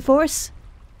tricky to enforce.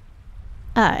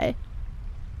 Aye.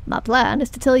 My plan is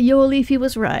to tell Yolif he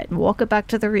was right and walk her back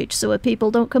to the Reach so her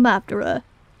people don't come after her.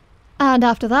 And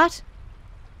after that?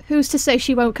 Who's to say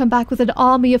she won't come back with an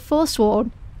army of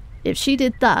Forsworn? If she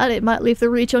did that, it might leave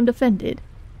the Reach undefended,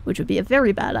 which would be a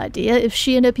very bad idea if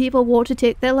she and her people want to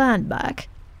take their land back.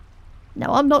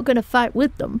 Now, I'm not going to fight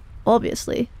with them,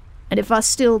 obviously, and if I'd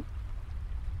still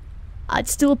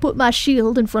put my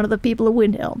shield in front of the people of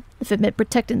Windhelm, if it meant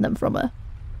protecting them from her.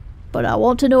 But I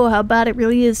want to know how bad it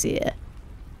really is here.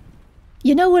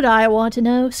 You know what I want to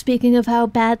know, speaking of how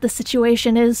bad the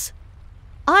situation is?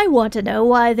 I want to know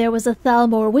why there was a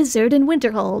Thalmor wizard in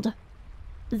Winterhold.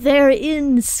 They're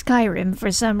in Skyrim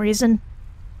for some reason.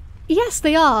 Yes,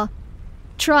 they are.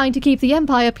 Trying to keep the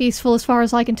Empire peaceful as far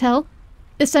as I can tell.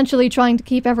 Essentially trying to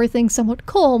keep everything somewhat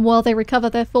calm while they recover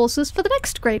their forces for the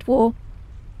next Great War.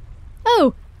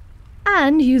 Oh,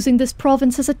 and using this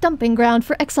province as a dumping ground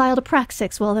for exiled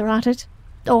Apraxics while they're at it.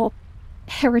 Or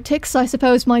heretics, I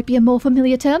suppose, might be a more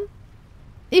familiar term.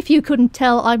 If you couldn't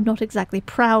tell, I'm not exactly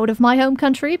proud of my home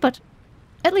country, but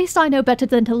at least I know better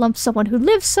than to lump someone who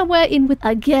lives somewhere in with—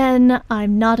 Again,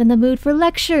 I'm not in the mood for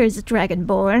lectures,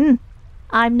 Dragonborn.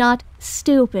 I'm not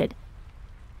stupid.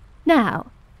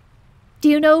 Now, do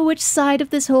you know which side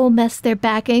of this whole mess they're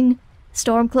backing?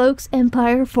 Stormcloak's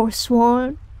Empire,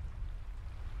 Forsworn?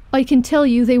 I can tell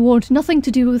you they want nothing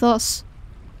to do with us.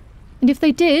 And if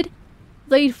they did,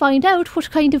 they'd find out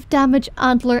what kind of damage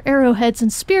antler arrowheads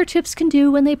and spear tips can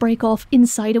do when they break off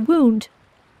inside a wound.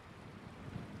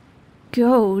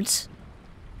 Goads.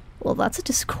 Well, that's a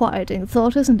disquieting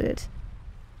thought, isn't it?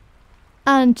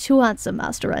 And to answer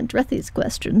Master Andrethi's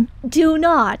question, do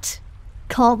not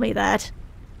call me that.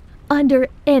 Under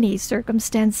any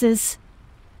circumstances.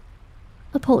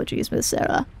 Apologies, Miss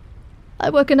Sarah. I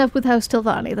work enough with House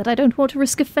Tilvani that I don't want to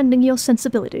risk offending your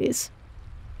sensibilities.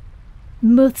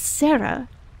 Muthsera.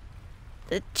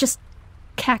 Just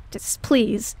Cactus,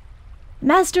 please.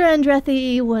 Master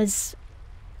Andrethi was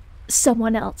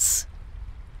someone else.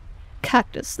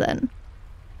 Cactus, then.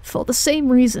 For the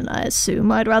same reason, I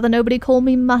assume, I'd rather nobody call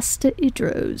me Master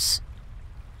Idros.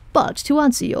 But to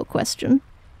answer your question,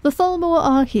 the Thalmor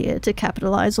are here to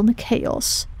capitalize on the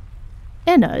chaos.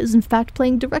 Enna is in fact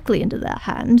playing directly into their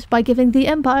hand by giving the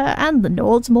Empire and the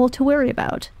Nords more to worry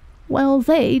about, while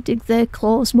they dig their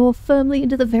claws more firmly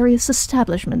into the various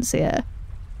establishments here.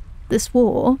 This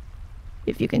war,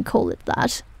 if you can call it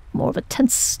that, more of a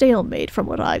tense stalemate from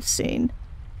what I've seen,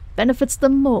 benefits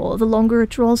them more the longer it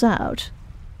draws out.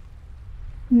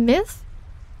 Myth?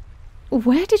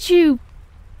 Where did you—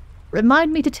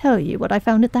 Remind me to tell you what I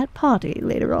found at that party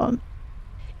later on.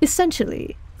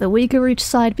 Essentially, the weaker each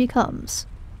side becomes,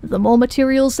 the more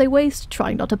materials they waste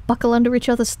trying not to buckle under each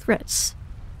other's threats,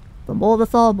 the more the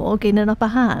Thalmor gain an upper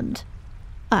hand.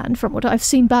 And from what I've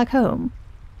seen back home,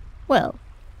 well,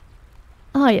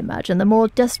 I imagine the more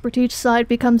desperate each side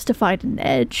becomes to find an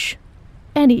edge,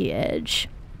 any edge,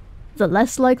 the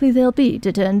less likely they'll be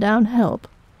to turn down help,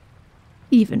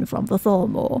 even from the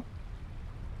Thalmor.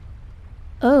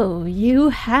 Oh, you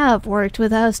have worked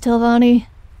with House Tilvani.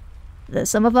 They're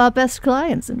some of our best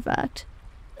clients, in fact.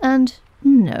 And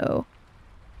no,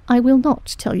 I will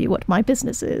not tell you what my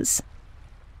business is.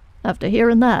 After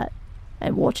hearing that,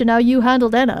 and watching how you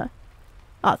handled Enna,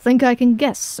 I think I can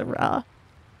guess, Sarah.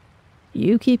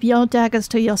 You keep your daggers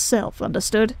to yourself,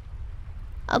 understood?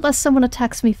 Unless someone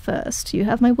attacks me first, you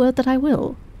have my word that I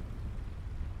will.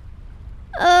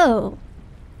 Oh.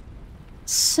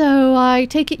 So I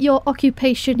take it your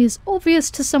occupation is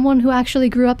obvious to someone who actually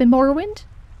grew up in Morrowind?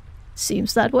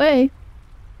 Seems that way.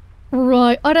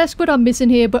 Right, I'd ask what I'm missing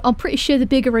here, but I'm pretty sure the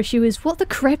bigger issue is what the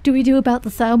crap do we do about the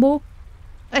Thalmor?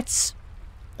 It's,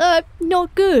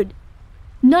 not good.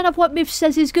 None of what Myth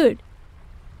says is good.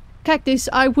 Cactus,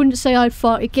 I wouldn't say I'd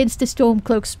fight against the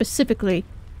Stormcloaks specifically,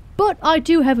 but I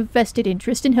do have a vested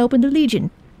interest in helping the Legion.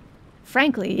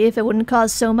 Frankly, if it wouldn't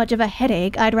cause so much of a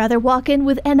headache, I'd rather walk in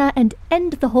with Enna and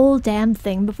end the whole damn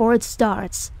thing before it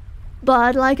starts.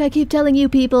 But like I keep telling you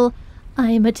people,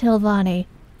 I'm a Tilvani,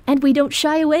 and we don't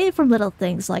shy away from little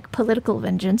things like political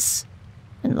vengeance.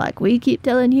 And like we keep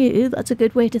telling you, that's a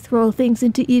good way to throw things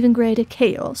into even greater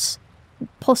chaos.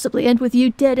 Possibly end with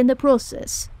you dead in the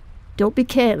process. Don't be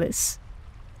careless.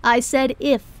 I said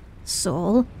if,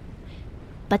 Soul.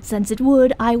 But since it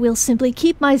would, I will simply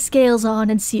keep my scales on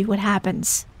and see what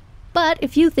happens. But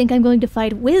if you think I'm going to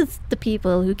fight with the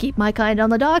people who keep my kind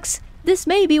on the docks, this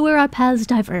may be where our paths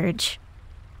diverge.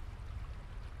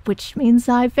 Which means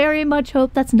I very much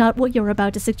hope that's not what you're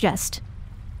about to suggest.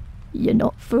 You're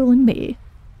not fooling me.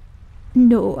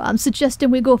 No, I'm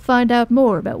suggesting we go find out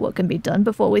more about what can be done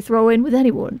before we throw in with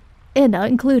anyone, Enna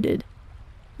included.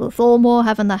 The Thalmor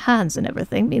having their hands in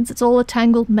everything means it's all a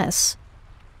tangled mess.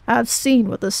 I've seen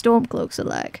what the Stormcloaks are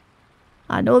like.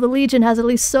 I know the Legion has at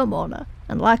least some honor,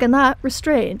 and lacking that,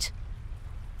 restraint.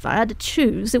 If I had to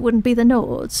choose, it wouldn't be the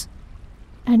Nords.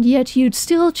 And yet you'd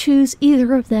still choose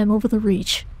either of them over the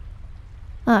Reach.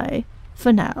 Aye,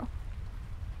 for now.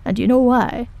 And you know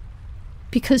why?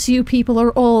 Because you people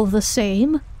are all the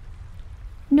same?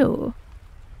 No.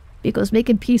 Because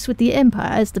making peace with the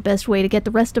Empire is the best way to get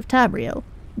the rest of Tamriel,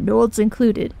 Nords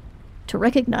included, to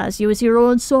recognize you as your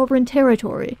own sovereign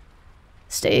territory.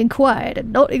 Staying quiet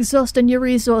and not exhausting your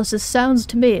resources sounds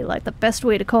to me like the best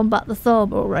way to combat the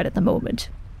Thalmor right at the moment.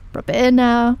 Prepare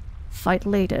now, fight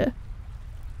later.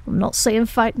 I'm not saying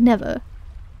fight never.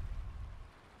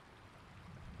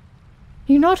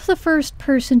 You're not the first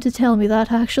person to tell me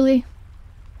that, actually.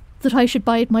 That I should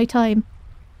bide my time.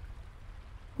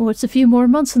 What's a few more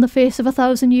months in the face of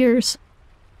 1,000 years?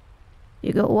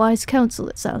 You got wise counsel,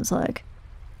 it sounds like.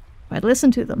 I'd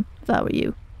listen to them, if I were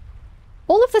you.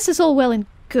 All of this is all well and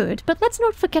good, but let's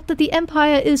not forget that the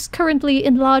Empire is currently,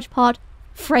 in large part,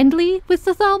 friendly with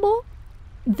the Thalmor.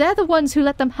 They're the ones who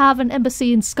let them have an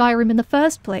embassy in Skyrim in the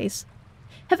first place.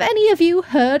 Have any of you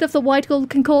heard of the White Gold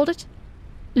Concordat?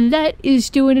 That is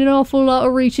doing an awful lot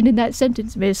of reaching in that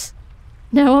sentence, miss.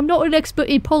 Now, I'm not an expert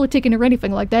in politicking or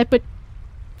anything like that, but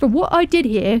from what I did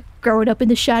hear, growing up in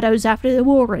the shadows after the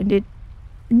war ended,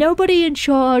 nobody in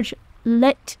charge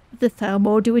let the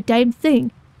Thalmor do a damn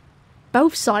thing.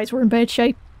 Both sides were in bad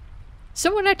shape.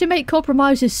 Someone had to make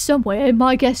compromises somewhere, and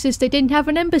my guess is they didn't have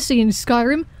an embassy in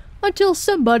Skyrim until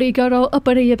somebody got all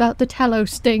uppity about the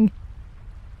Talos thing.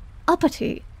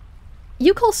 Uppity?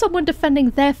 You call someone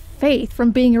defending their faith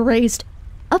from being erased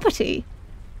uppity?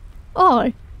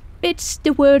 Oh, it's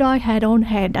the word I had on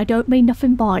hand. I don't mean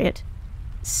nothing by it.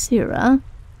 Sirrah,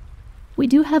 we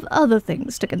do have other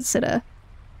things to consider.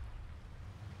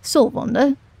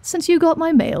 Solvondur, since you got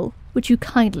my mail, would you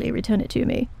kindly return it to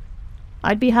me?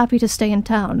 I'd be happy to stay in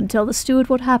town and tell the steward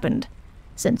what happened,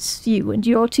 since you and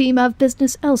your team have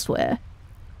business elsewhere.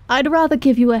 I'd rather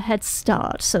give you a head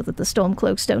start so that the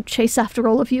Stormcloaks don't chase after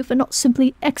all of you for not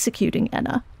simply executing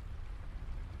Enna.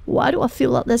 Why do I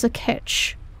feel like there's a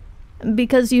catch?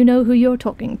 Because you know who you're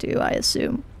talking to, I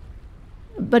assume.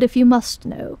 But if you must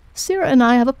know, Syrah and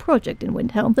I have a project in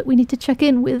Windhelm that we need to check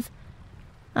in with.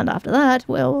 And after that,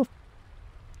 well,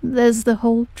 there's the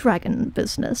whole dragon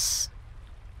business.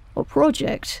 Or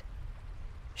project.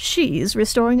 She's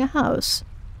restoring a house.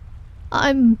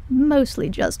 I'm mostly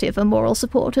just here for moral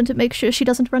support and to make sure she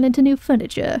doesn't run into new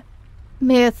furniture.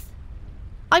 Myth.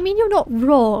 I mean, you're not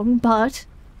wrong, but...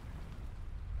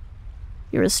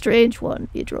 You're a strange one,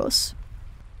 Idros.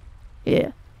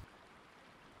 Here.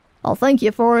 I'll thank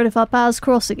you for it if our paths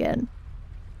cross again.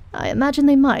 I imagine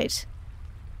they might.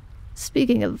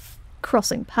 Speaking of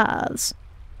crossing paths,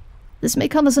 this may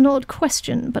come as an odd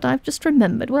question, but I've just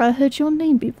remembered where I heard your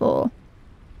name before.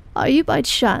 Are you by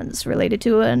chance related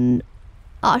to an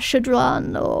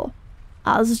Ashadran or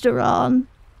Azdaran?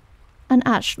 An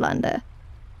Ashlander?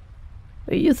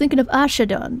 Are you thinking of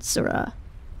Ashadan, Sirrah?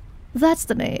 That's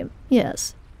the name,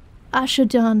 yes.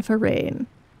 Ashadan for rain.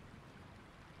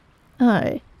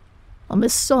 Aye. I'm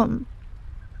his son.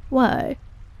 Why?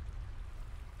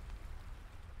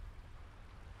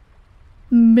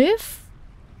 Myth?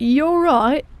 You're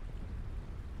right.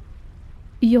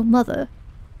 Your mother.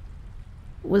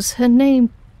 Was her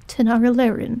name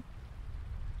Tenarelerin?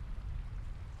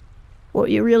 What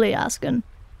you really asking?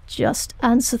 Just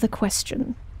answer the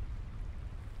question.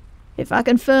 If I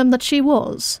confirm that she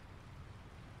was,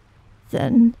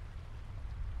 then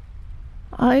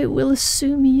I will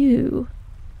assume you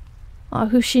are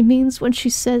who she means when she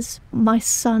says, my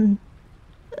son,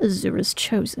 Azura's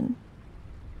chosen.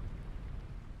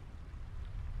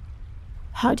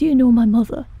 How do you know my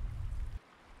mother?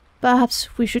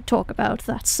 Perhaps we should talk about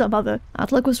that some other.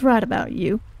 Atlic was right about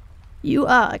you. You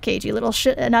are a cagey little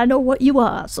shit, and I know what you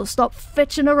are, so stop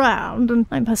fetching around, and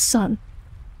I'm her son.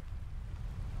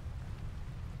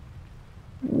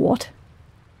 What?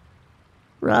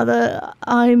 Rather,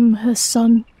 I'm her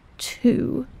son,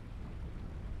 too.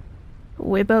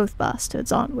 We're both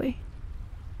bastards, aren't we?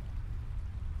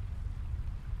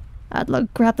 Adler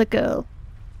grabbed the girl.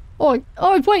 Oh,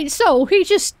 wait, so he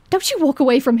just... Don't you walk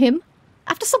away from him?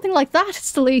 After something like that,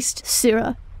 it's the least.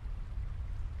 Syrah.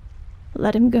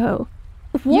 Let him go.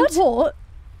 What? You what?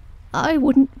 I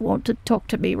wouldn't want to talk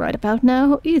to me right about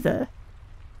now, either.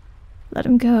 Let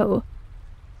him go.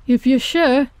 If you're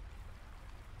sure.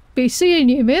 Be seeing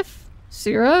you, Myth.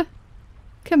 Syrah.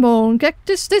 Come on,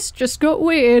 Cactus, this just got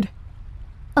weird.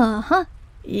 Uh-huh.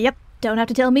 Yep, don't have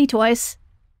to tell me twice.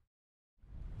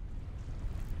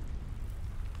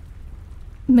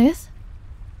 Myth?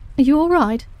 Are you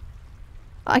alright?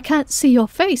 I can't see your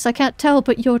face, I can't tell,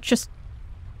 but you're just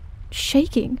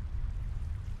shaking.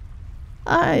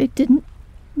 I didn't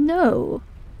know.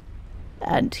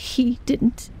 And he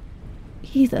didn't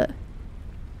either.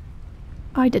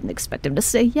 I didn't expect him to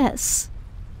say yes.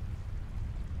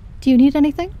 Do you need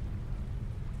anything?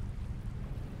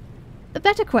 A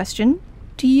better question,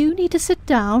 do you need to sit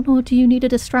down or do you need a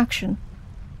distraction?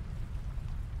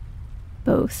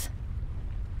 Both.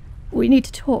 We need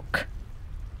to talk.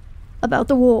 About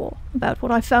the war, about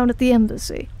what I found at the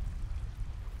embassy.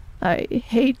 I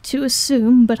hate to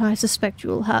assume, but I suspect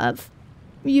you'll have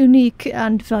unique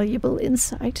and valuable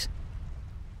insight.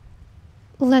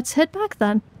 Let's head back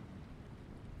then.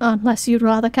 Unless you'd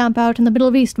rather camp out in the middle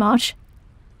of Eastmarch.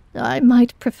 I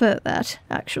might prefer that,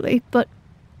 actually, but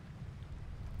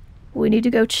we need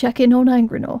to go check in on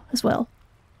Angrenor as well.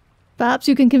 Perhaps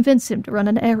you can convince him to run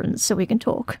an errand so we can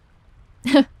talk.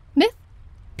 Myth?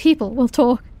 People will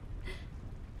talk.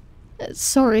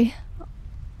 Sorry.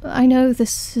 I know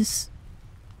this is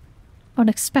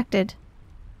unexpected.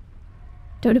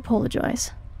 Don't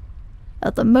apologize.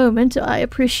 At the moment, I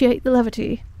appreciate the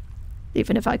levity,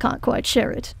 even if I can't quite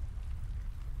share it.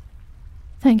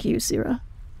 Thank you, Sira.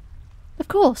 Of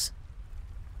course.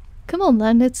 Come on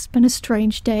then, it's been a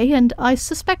strange day, and I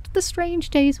suspect the strange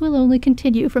days will only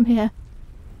continue from here.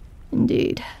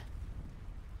 Indeed.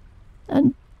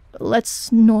 And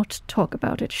let's not talk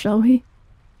about it, shall we?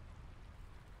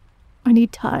 I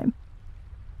need time.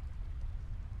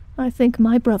 I think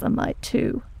my brother might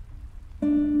too.